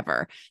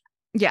whatever.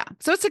 Yeah.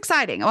 So it's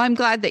exciting. Oh, I'm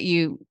glad that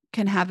you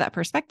can have that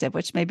perspective,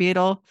 which maybe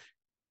it'll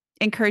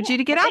encourage you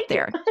to get out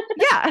there.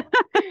 Yeah.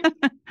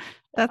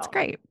 That's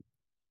great.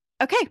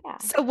 Okay. Yeah.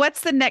 So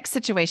what's the next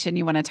situation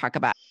you want to talk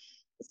about?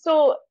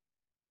 So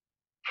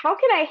how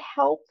can I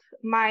help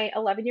my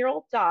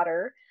 11-year-old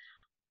daughter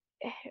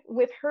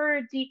with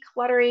her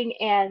decluttering?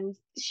 And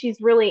she's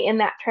really in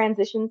that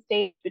transition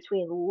stage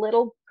between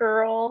little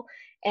girl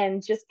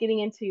and just getting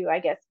into, I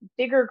guess,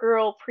 bigger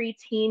girl,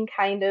 preteen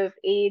kind of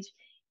age.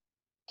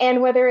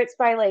 And whether it's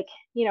by like,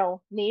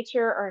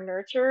 nature or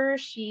nurture,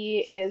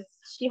 she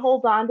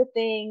holds on to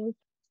things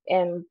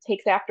and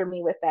takes after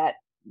me with that,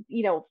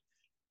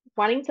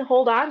 wanting to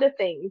hold on to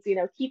things,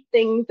 keep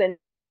things, and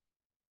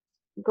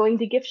going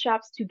to gift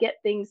shops to get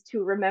things,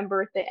 to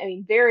remember things. I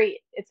mean,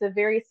 it's a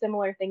very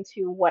similar thing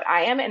to what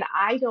I am. And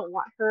I don't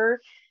want her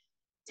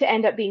to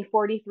end up being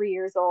 43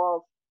 years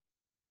old,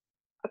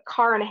 a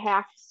car and a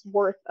half's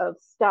worth of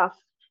stuff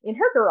in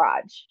her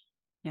garage.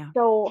 Yeah.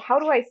 So how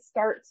do I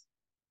start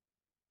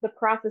the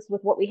process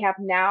with what we have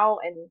now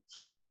and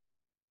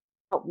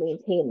help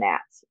maintain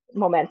that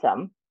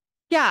momentum?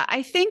 Yeah,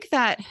 I think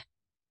that,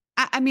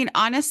 I mean,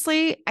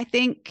 honestly, I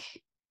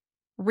think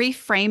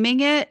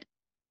reframing it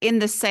in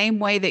the same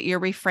way that you're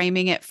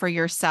reframing it for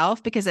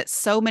yourself, because it's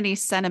so many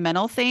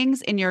sentimental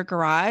things in your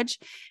garage.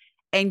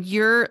 And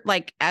you're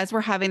like, as we're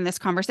having this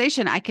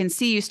conversation, I can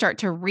see you start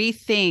to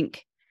rethink,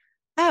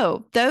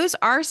 oh, those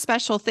are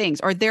special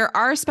things, or there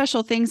are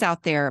special things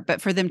out there,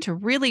 but for them to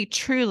really,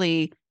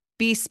 truly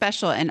be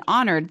special and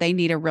honored, they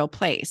need a real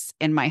place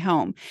in my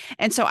home.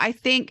 And so I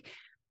think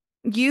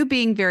you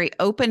being very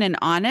open and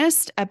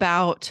honest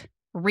about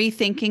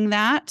rethinking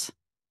that,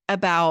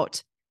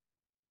 about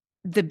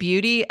the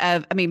beauty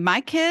of, I mean,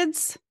 my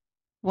kids,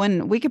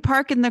 when we could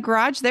park in the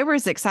garage, they were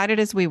as excited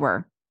as we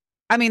were.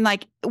 I mean,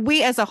 like,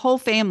 we as a whole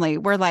family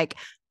were like,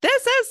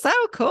 this is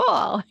so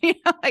cool.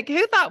 Like,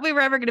 who thought we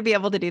were ever going to be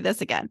able to do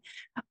this again?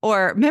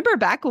 Or remember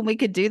back when we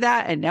could do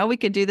that and now we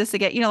could do this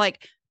again?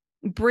 Like,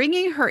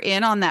 bringing her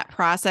in on that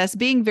process,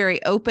 being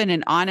very open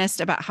and honest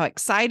about how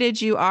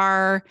excited you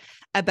are,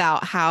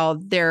 about how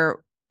there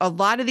a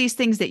lot of these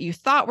things that you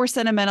thought were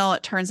sentimental,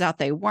 it turns out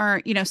they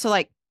weren't, so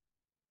like,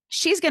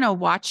 she's going to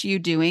watch you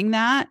doing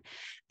that.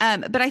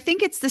 But I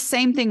think it's the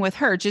same thing with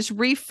her, just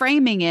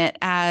reframing it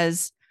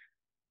as,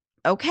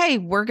 okay,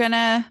 we're going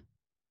to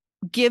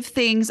give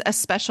things a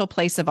special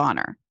place of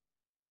honor.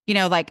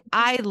 Like,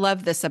 I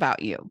love this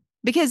about you,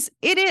 because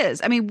it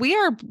is. I mean, we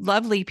are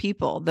lovely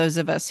people, those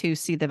of us who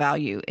see the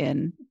value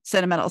in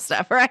sentimental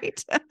stuff,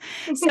 right?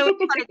 So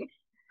it's like,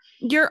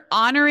 you're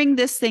honoring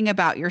this thing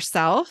about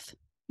yourself.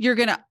 You're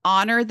going to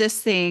honor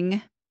this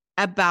thing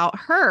about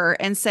her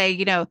and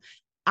say,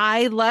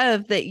 I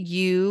love that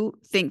you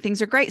think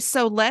things are great.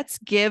 So let's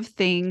give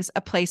things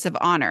a place of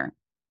honor.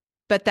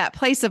 But that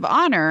place of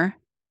honor,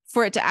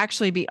 for it to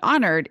actually be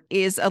honored,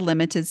 is a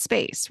limited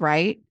space,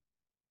 right?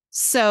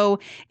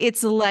 So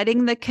it's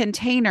letting the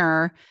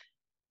container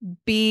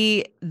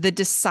be the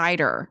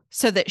decider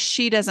so that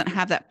she doesn't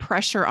have that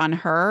pressure on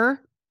her.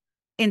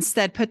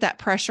 Instead, put that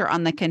pressure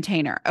on the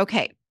container.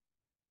 Okay,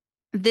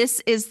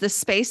 this is the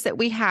space that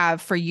we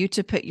have for you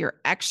to put your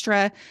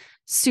extra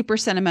super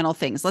sentimental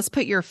things. Let's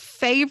put your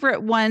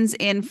favorite ones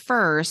in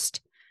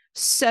first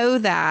so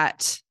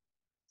that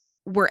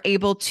we're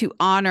able to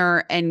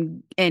honor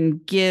and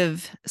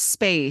give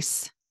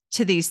space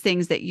to these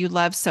things that you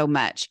love so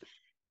much.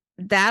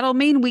 That'll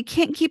mean we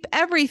can't keep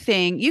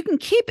everything. You can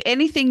keep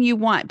anything you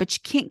want, but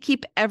you can't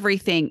keep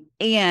everything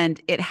and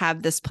it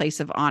have this place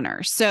of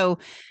honor. So,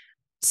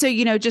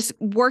 just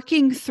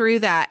working through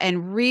that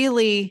and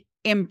really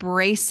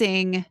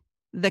embracing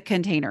the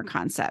container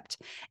concept.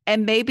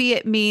 And maybe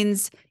it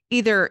means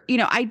either,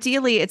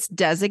 ideally it's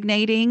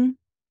designating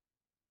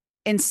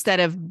instead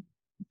of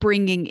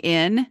bringing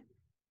in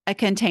a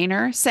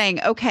container,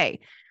 saying, okay,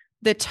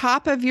 the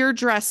top of your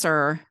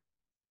dresser,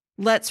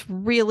 let's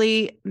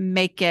really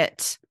make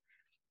it,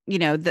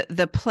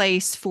 the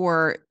place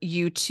for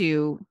you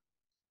to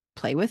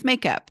play with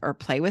makeup or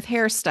play with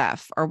hair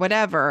stuff or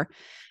whatever.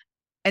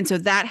 And so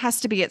that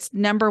has to be its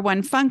number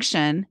one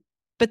function.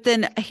 But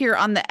then here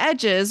on the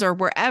edges or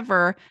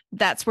wherever,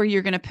 that's where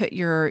you're going to put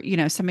your,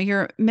 some of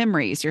your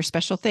memories, your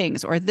special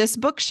things, or this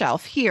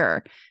bookshelf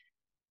here.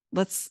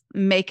 Let's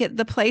make it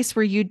the place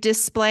where you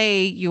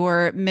display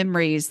your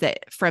memories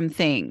from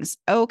things.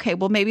 Okay,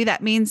 well, maybe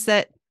that means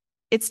that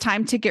it's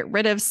time to get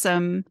rid of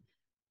some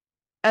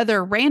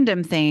other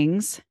random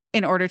things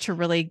in order to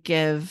really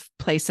give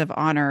place of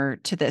honor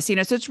to this. So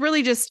it's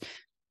really just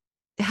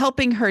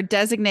helping her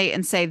designate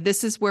and say,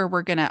 this is where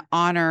we're going to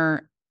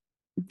honor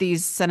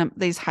these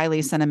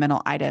highly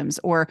sentimental items,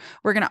 or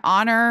we're going to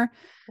honor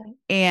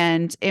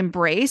and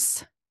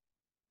embrace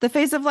the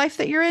phase of life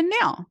that you're in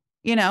now.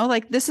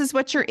 Like, this is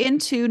what you're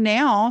into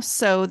now.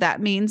 So that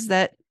means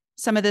that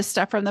some of this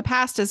stuff from the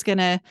past is going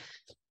to,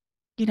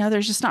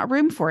 there's just not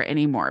room for it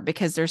anymore,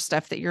 because there's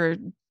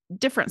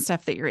different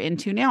stuff that you're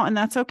into now. And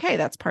that's okay.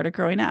 That's part of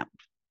growing up,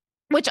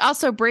 which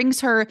also brings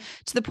her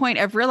to the point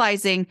of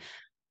realizing,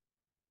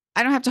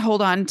 I don't have to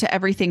hold on to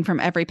everything from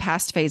every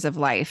past phase of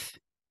life,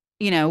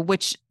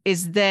 which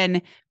is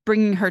then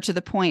bringing her to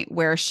the point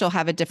where she'll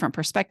have a different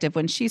perspective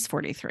when she's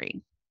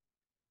 43.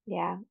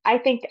 Yeah. I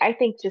think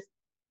just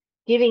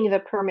giving the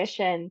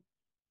permission,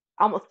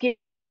 almost give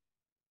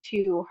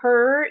to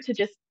her to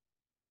just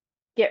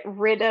get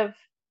rid of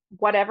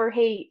whatever.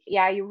 Hey,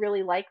 yeah, you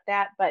really like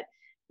that, but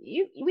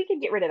we can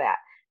get rid of that,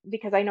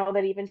 because I know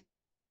that even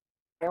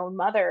my own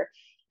mother,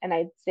 and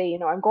I'd say,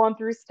 I'm going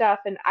through stuff,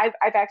 and I've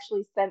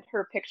actually sent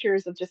her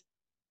pictures of just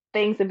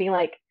things and being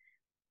like,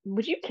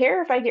 would you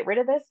care if I get rid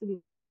of this?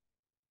 And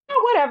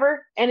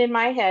whatever. And in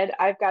my head,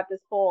 I've got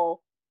this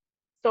whole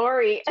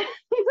story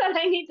that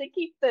I need to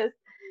keep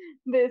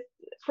this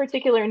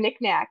particular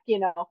knickknack,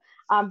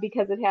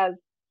 because it has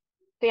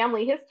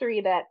family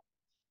history that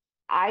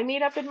I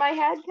made up in my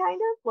head, kind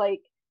of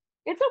like,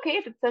 it's okay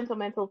if it's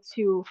sentimental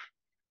to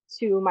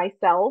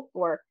myself,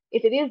 or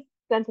if it is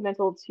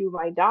sentimental to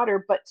my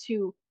daughter, but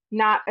to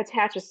not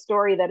attach a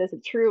story that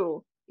isn't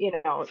true,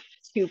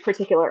 to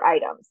particular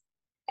items.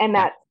 And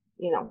that,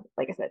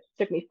 like I said,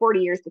 took me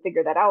 40 years to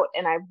figure that out.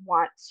 And I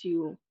want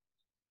to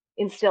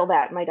instill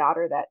that in my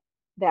daughter,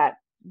 that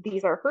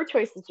these are her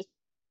choices, just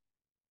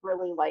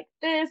really like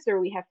this, or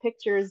we have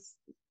pictures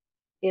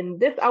in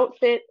this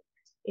outfit.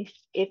 If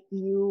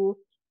you,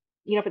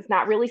 if it's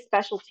not really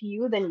special to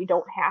you, then you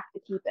don't have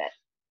to keep it.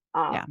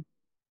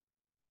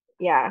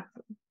 Yeah.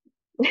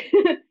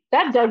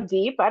 That dug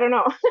deep. I don't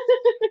know.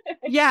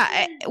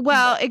 Yeah.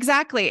 Well,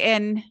 exactly.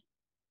 And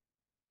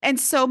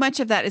so much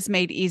of that is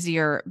made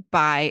easier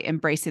by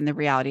embracing the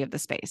reality of the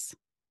space,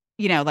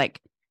 like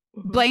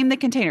blame the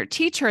container,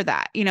 teach her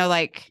that,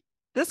 like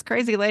this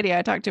crazy lady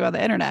I talked to on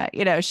the internet,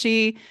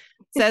 she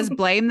says,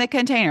 blame the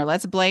container.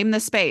 Let's blame the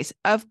space.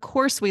 Of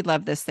course we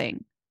love this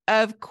thing.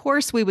 Of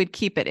course we would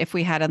keep it if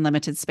we had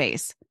unlimited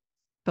space,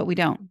 but we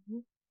don't.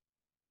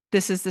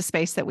 This is the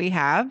space that we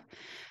have.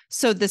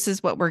 So this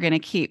is what we're going to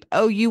keep.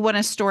 Oh, you want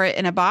to store it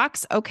in a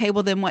box? Okay,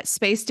 well then what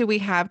space do we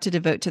have to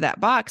devote to that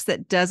box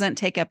that doesn't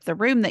take up the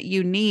room that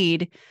you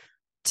need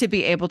to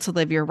be able to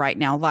live your right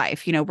now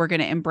life? We're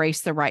going to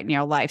embrace the right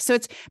now life. So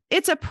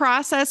it's a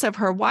process of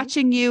her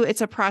watching you.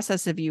 It's a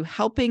process of you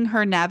helping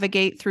her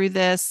navigate through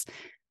this,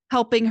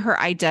 helping her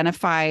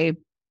identify,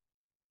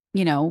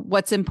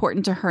 what's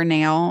important to her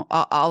now.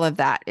 All of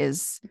that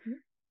is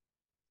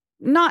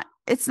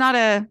it's not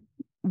a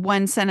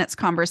one sentence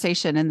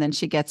conversation and then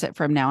she gets it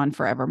from now on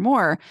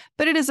forevermore,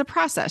 but it is a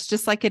process,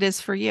 just like it is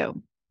for you.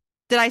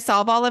 Did I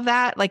solve all of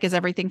that? Like, is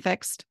everything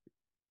fixed?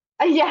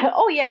 Yeah.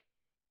 Oh yeah.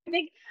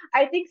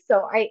 I think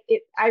so.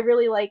 I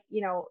really like,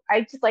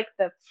 I just like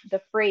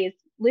the phrase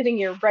living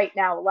your right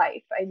now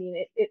life. I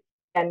mean,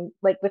 and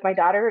like with my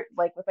daughter,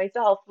 like with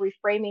myself,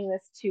 reframing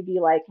this to be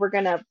like, we're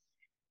going to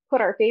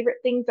put our favorite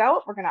things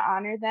out. We're going to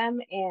honor them.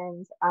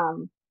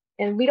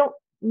 And we don't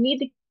need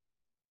to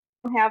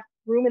have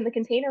room in the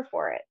container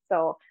for it.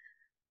 So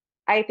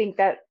I think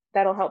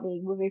that'll help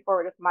me moving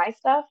forward with my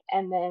stuff.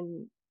 And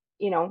then,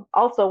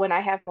 also when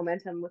I have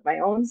momentum with my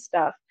own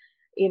stuff,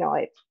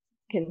 I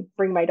can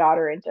bring my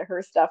daughter into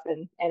her stuff,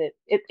 and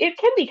it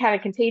can be kind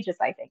of contagious,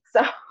 I think.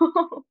 So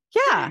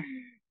yeah.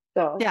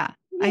 So yeah.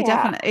 I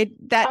definitely,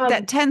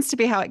 that tends to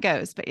be how it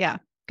goes, but yeah,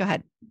 go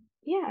ahead.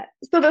 Yeah.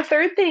 So the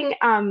third thing,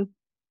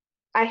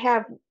 I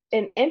have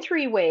an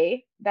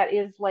entryway that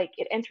is like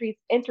it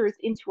enters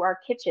into our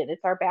kitchen.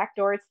 It's our back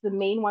door. It's the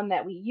main one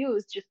that we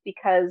use just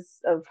because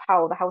of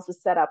how the house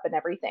is set up and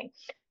everything.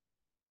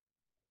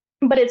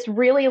 But it's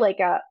really like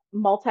a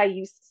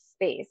multi-use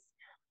space.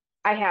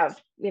 I have,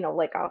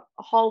 like a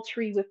hall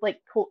tree with like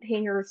coat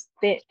hangers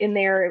in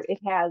there. It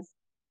has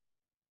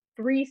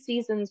 3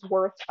 seasons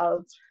worth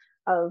of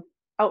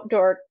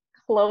outdoor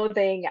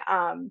clothing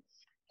at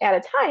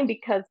a time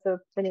because of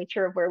the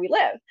nature of where we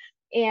live.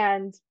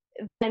 And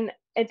then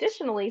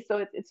additionally,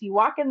 so it's you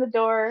walk in the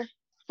door,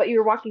 but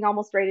you're walking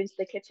almost right into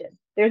the kitchen.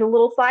 There's a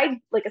little side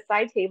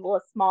table,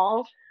 a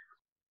small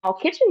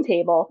kitchen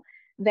table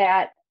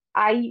that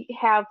I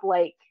have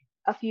like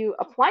a few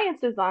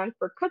appliances on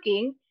for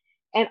cooking,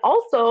 and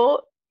also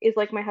is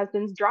like my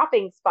husband's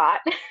dropping spot.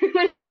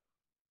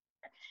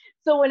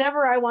 So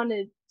whenever I want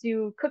to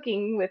do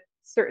cooking with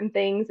certain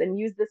things and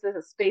use this as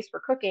a space for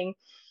cooking,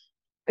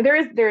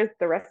 there's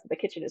the rest of the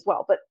kitchen as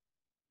well, but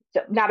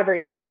not a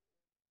very.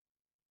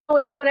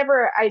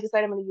 Whenever I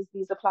decide I'm going to use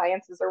these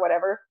appliances or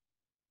whatever,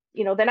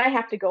 then I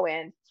have to go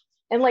in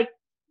and like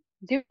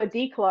do a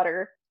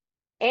declutter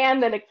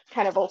and then a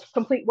kind of a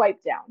complete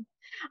wipe down.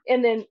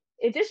 And then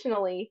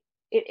additionally,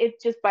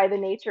 It's just by the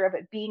nature of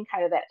it being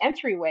kind of that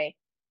entryway,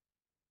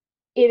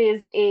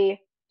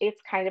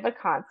 it's kind of a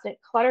constant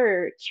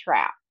clutter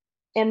trap.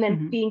 And then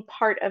Mm-hmm. being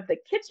part of the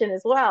kitchen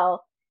as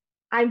well,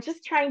 I'm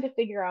just trying to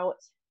figure out,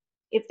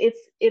 it's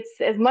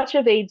as much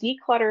of a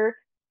declutter,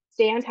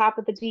 stay on top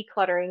of the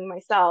decluttering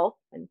myself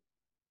and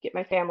get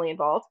my family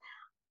involved,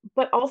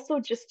 but also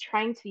just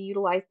trying to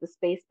utilize the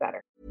space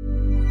better.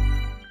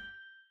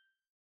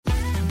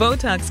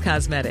 Botox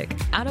Cosmetic,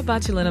 out of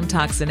botulinum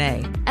toxin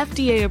A,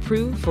 FDA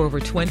approved for over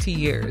 20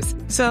 years.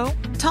 So,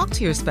 talk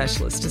to your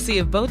specialist to see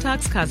if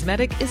Botox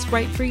Cosmetic is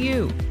right for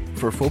you.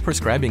 For full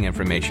prescribing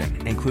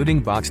information, including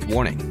boxed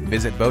warning,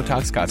 visit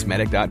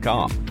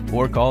BotoxCosmetic.com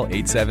or call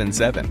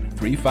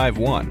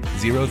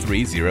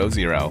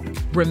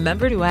 877-351-0300.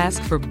 Remember to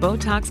ask for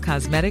Botox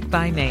Cosmetic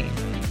by name.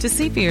 To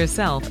see for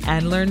yourself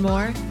and learn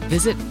more,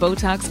 visit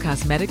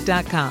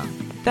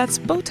BotoxCosmetic.com. That's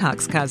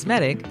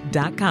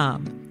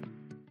BotoxCosmetic.com.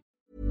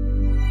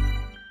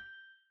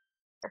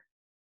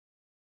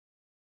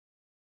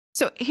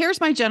 So here's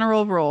my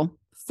general rule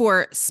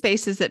for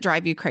spaces that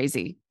drive you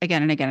crazy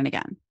again and again and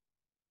again.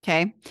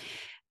 Okay.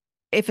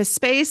 If a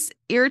space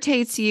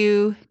irritates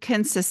you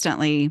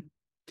consistently,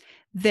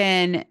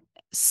 then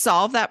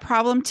solve that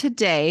problem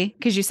today.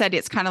 Because you said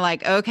it's kind of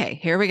like, okay,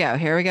 here we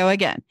go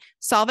again.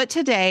 Solve it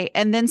today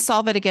and then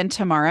solve it again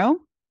tomorrow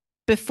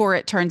before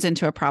it turns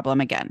into a problem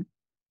again.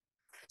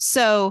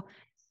 So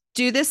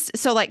do this.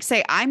 So like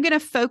say, I'm going to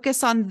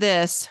focus on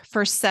this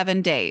for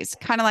 7 days,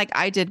 kind of like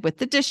I did with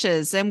the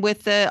dishes and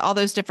with all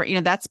those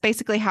different, that's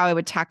basically how I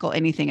would tackle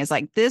anything is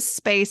like, this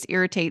space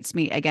irritates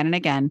me again and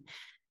again.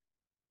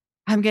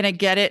 I'm going to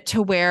get it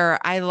to where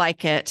I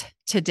like it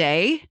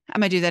today. I'm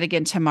going to do that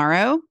again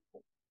tomorrow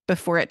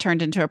before it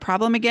turned into a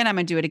problem again. I'm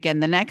going to do it again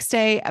the next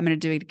day. I'm going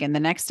to do it again the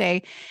next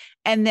day.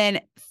 And then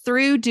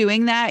through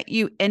doing that,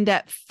 you end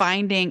up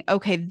finding,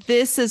 okay,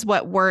 this is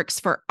what works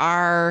for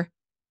our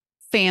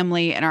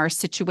family and our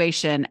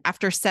situation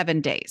after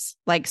 7 days,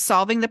 like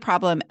solving the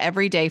problem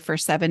every day for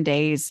 7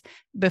 days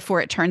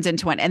before it turns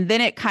into one. And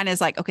then it kind of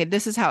is like, okay,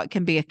 this is how it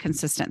can be a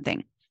consistent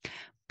thing.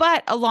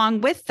 But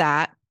along with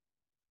that,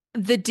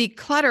 the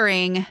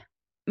decluttering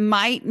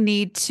might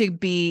need to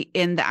be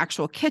in the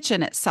actual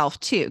kitchen itself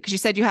too. Because you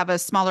said you have a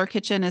smaller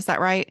kitchen. Is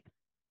that right?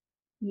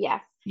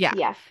 Yes. Yeah.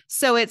 Yes.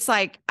 So it's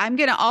like, I'm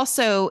going to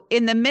also,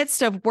 in the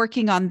midst of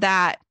working on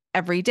that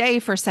every day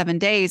for 7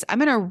 days, I'm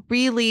going to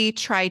really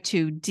try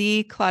to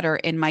declutter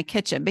in my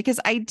kitchen because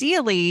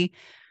ideally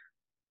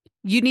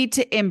you need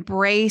to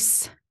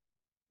embrace,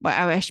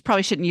 well,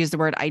 probably shouldn't use the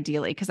word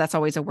ideally because that's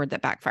always a word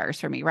that backfires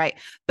for me. Right.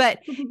 But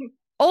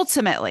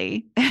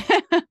ultimately,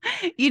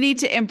 you need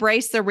to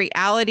embrace the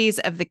realities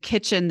of the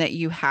kitchen that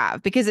you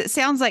have, because it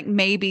sounds like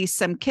maybe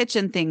some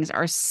kitchen things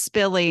are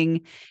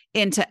spilling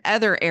into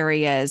other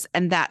areas.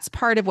 And that's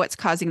part of what's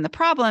causing the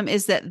problem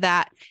is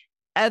that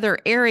other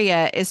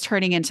area is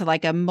turning into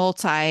like a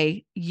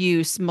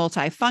multi-use,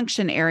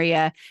 multi-function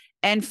area.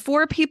 And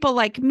for people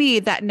like me,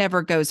 that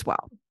never goes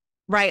well,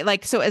 right?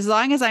 Like, so as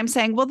long as I'm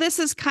saying, well, this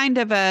is kind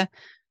of a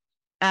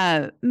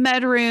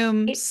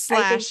medroom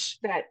slash.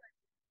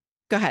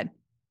 Go ahead.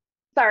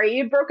 Sorry,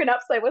 you'd broken up,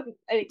 so I didn't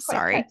quite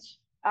Sorry. catch.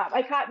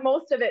 I caught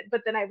most of it,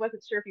 but then I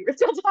wasn't sure if you were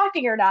still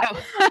talking or not.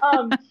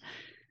 Oh.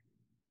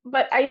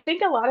 But I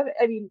think a lot of it,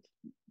 I mean,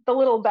 the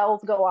little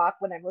bells go off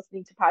when I'm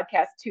listening to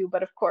podcasts too,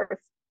 but of course,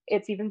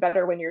 it's even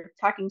better when you're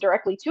talking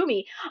directly to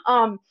me.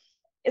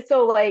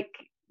 So like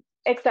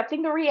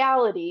accepting the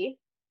reality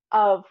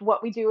of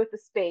what we do with the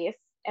space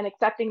and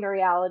accepting the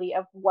reality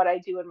of what I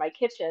do in my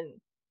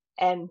kitchen,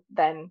 and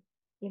then,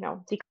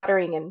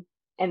 decluttering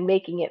and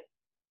making it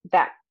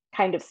that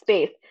kind of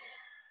space.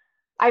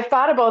 I've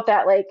thought about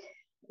that, like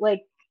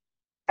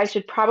I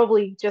should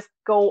probably just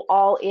go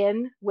all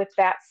in with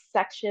that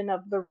section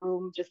of the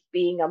room just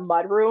being a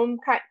mudroom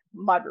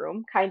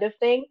kind of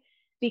thing,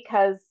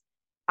 because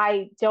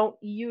I don't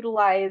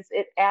utilize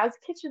it as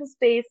kitchen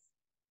space,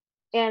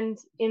 and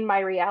in my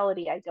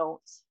reality, I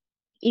don't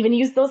even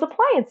use those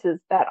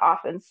appliances that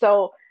often.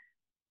 So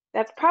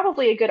that's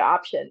probably a good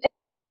option.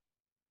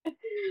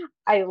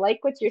 I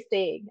like what you're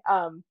saying.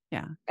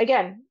 Yeah.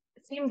 Again,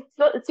 it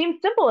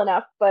seems simple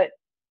enough, but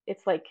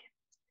it's like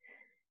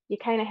you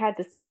kind of had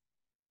to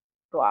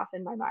go off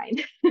in my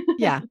mind.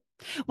 Yeah.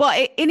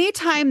 Well,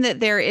 anytime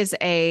that there is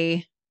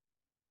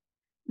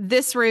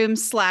this room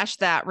 /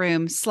 that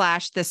room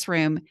 / this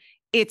room,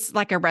 it's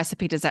like a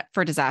recipe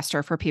for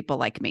disaster for people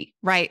like me,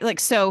 right? Like,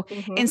 so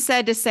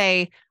instead to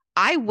say,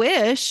 I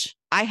wish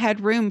I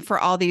had room for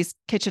all these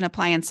kitchen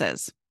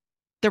appliances.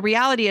 The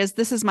reality is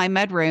this is my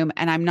medroom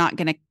and I'm not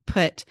going to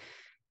put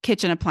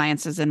kitchen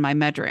appliances in my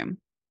medroom.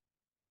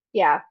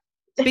 Yeah.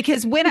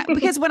 Because when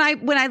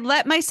I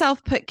let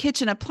myself put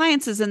kitchen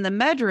appliances in the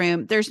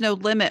medroom, there's no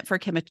limit for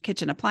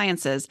kitchen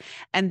appliances.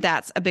 And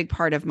that's a big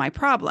part of my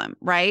problem.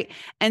 Right.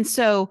 And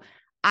so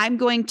I'm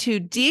going to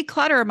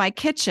declutter my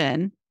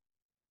kitchen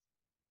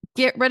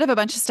get rid of a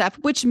bunch of stuff,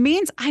 which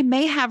means I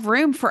may have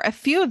room for a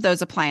few of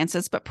those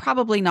appliances, but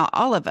probably not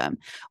all of them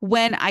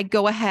when I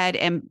go ahead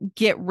and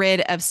get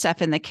rid of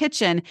stuff in the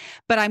kitchen.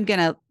 But I'm going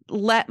to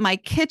let my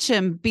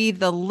kitchen be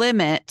the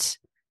limit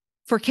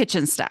for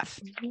kitchen stuff.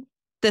 Mm-hmm.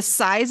 The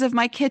size of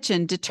my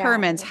kitchen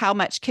determines how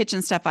much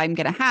kitchen stuff I'm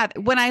going to have.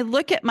 When I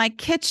look at my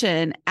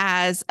kitchen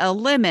as a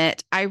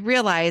limit, I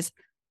realize,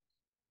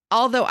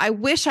 although I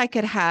wish I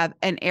could have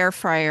an air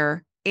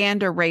fryer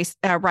and a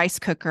rice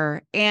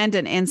cooker and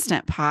an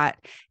Instant Pot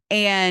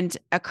and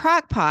a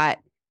crock pot,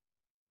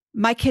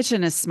 my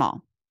kitchen is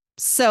small.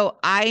 So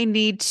I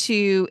need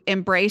to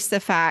embrace the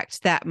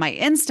fact that my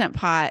Instant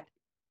Pot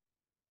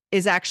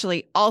is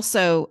actually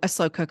also a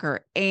slow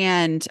cooker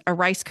and a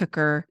rice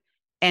cooker.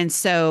 And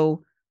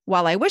so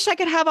while I wish I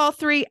could have all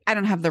three, I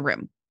don't have the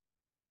room.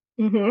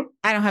 Mm-hmm.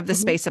 I don't have the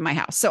space in my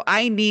house. So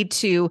I need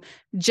to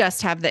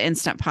just have the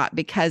Instant Pot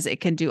because it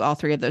can do all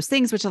three of those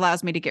things, which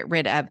allows me to get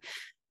rid of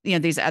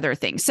these other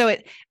things. So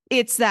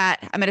it's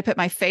that I'm going to put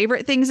my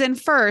favorite things in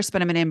first,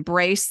 but I'm going to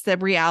embrace the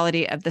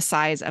reality of the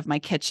size of my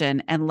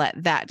kitchen and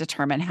let that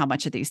determine how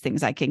much of these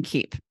things I can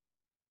keep.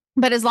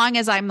 But as long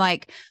as I'm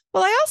like,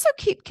 well, I also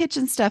keep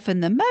kitchen stuff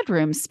in the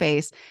mudroom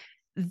space,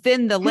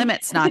 then the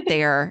limit's not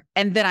there.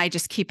 And then I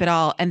just keep it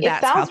all. And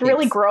that sounds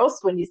really gross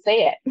when you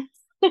say it.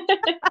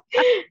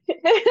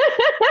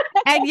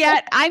 And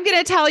yet I'm going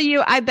to tell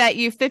you, I bet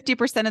you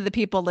 50% of the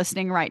people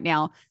listening right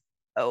now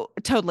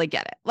totally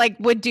get it. Like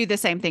would do the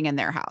same thing in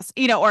their house,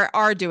 or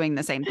are doing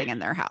the same thing in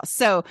their house.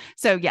 So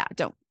yeah,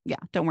 don't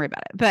worry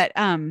about it. But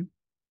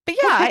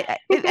yeah,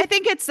 I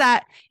think it's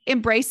that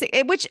embracing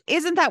it, which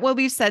isn't that what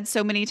we've said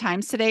so many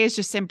times today, is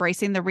just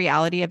embracing the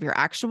reality of your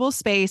actual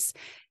space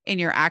in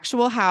your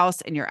actual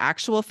house, in your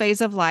actual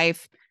phase of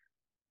life.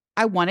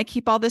 I want to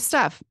keep all this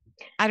stuff.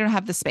 I don't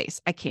have the space.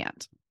 I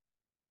can't.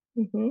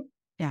 Mm-hmm.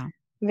 Yeah.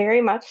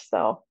 Very much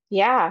so.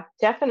 Yeah,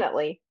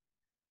 definitely.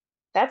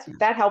 That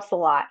helps a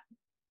lot.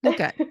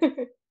 Okay.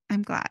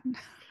 I'm glad.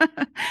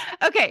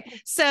 Okay.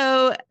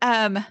 So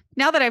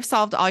now that I've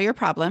solved all your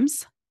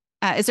problems,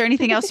 is there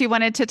anything else you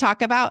wanted to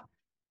talk about?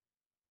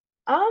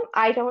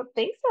 I don't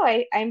think so.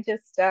 I'm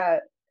just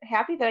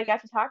happy that I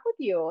got to talk with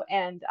you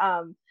and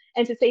to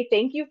say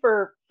thank you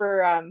for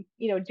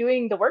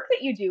doing the work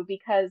that you do,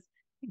 because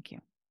thank you.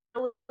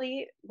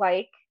 Really,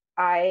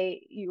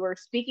 you were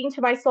speaking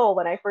to my soul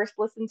when I first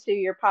listened to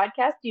your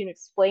podcast. You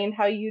explained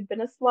how you'd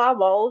been a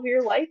slob all of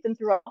your life and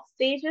through all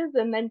stages,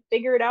 and then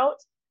figured out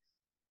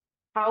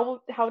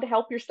how to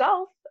help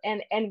yourself,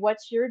 and what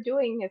you're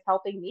doing is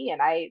helping me.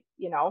 And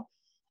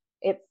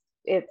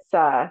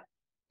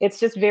it's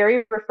just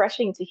very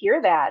refreshing to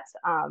hear that.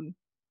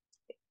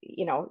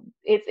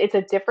 It's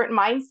a different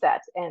mindset,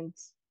 and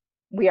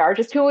we are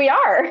just who we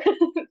are.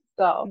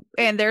 So,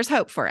 and there's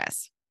hope for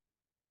us.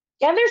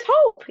 And there's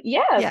hope.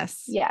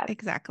 Yes.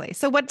 Exactly.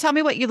 So tell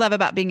me what you love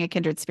about being a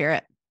kindred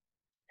spirit.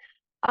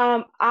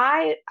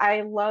 I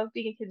love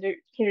being a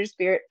kindred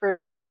spirit for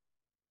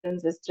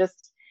is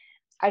just,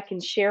 I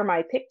can share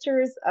my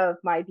pictures of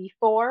my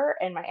before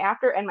and my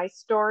after, and my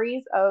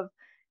stories of,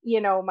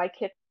 my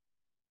kids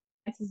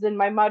in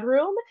my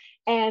mudroom,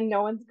 and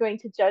no one's going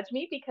to judge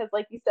me, because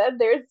like you said,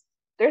 there's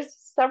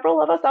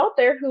several of us out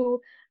there who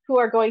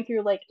are going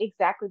through like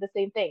exactly the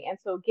same thing. And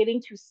so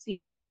getting to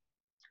see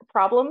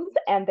problems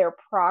and their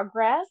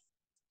progress,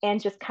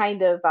 and just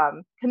kind of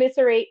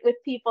commiserate with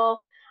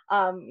people,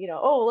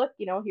 oh look,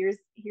 here's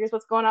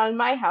what's going on in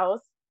my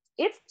house.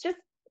 It's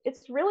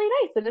really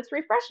nice, and it's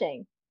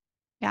refreshing.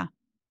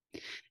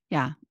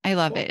 Yeah, I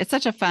love it. It's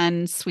such a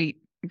fun, sweet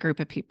group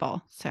of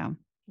people. So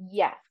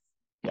yes.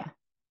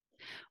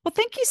 Well,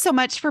 thank you so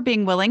much for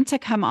being willing to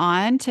come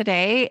on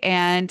today.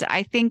 And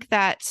I think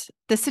that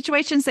the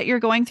situations that you're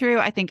going through,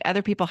 I think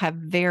other people have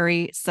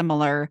very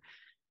similar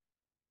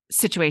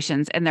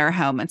situations in their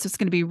home. And so it's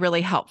going to be really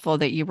helpful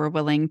that you were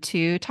willing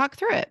to talk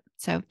through it.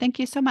 So thank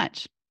you so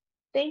much.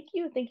 Thank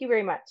you. Thank you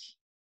very much.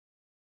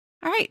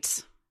 All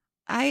right.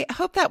 I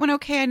hope that went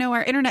okay. I know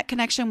our internet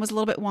connection was a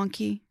little bit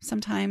wonky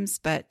sometimes,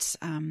 but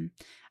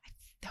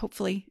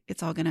hopefully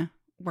it's all going to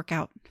work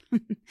out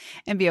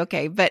and be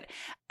okay. But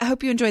I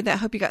hope you enjoyed that. I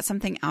hope you got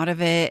something out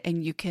of it,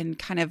 and you can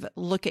kind of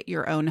look at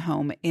your own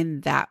home in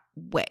that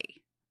way,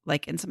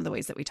 like in some of the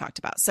ways that we talked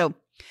about. So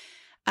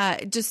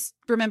just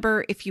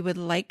remember, if you would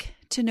like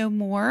to know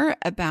more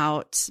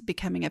about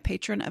becoming a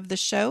patron of the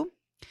show,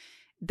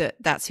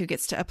 that's who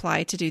gets to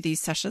apply to do these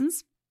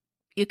sessions.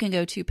 You can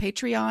go to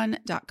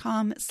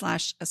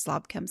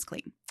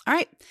patreon.com/aslobcomesclean. All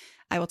right.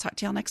 I will talk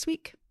to y'all next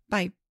week.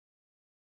 Bye.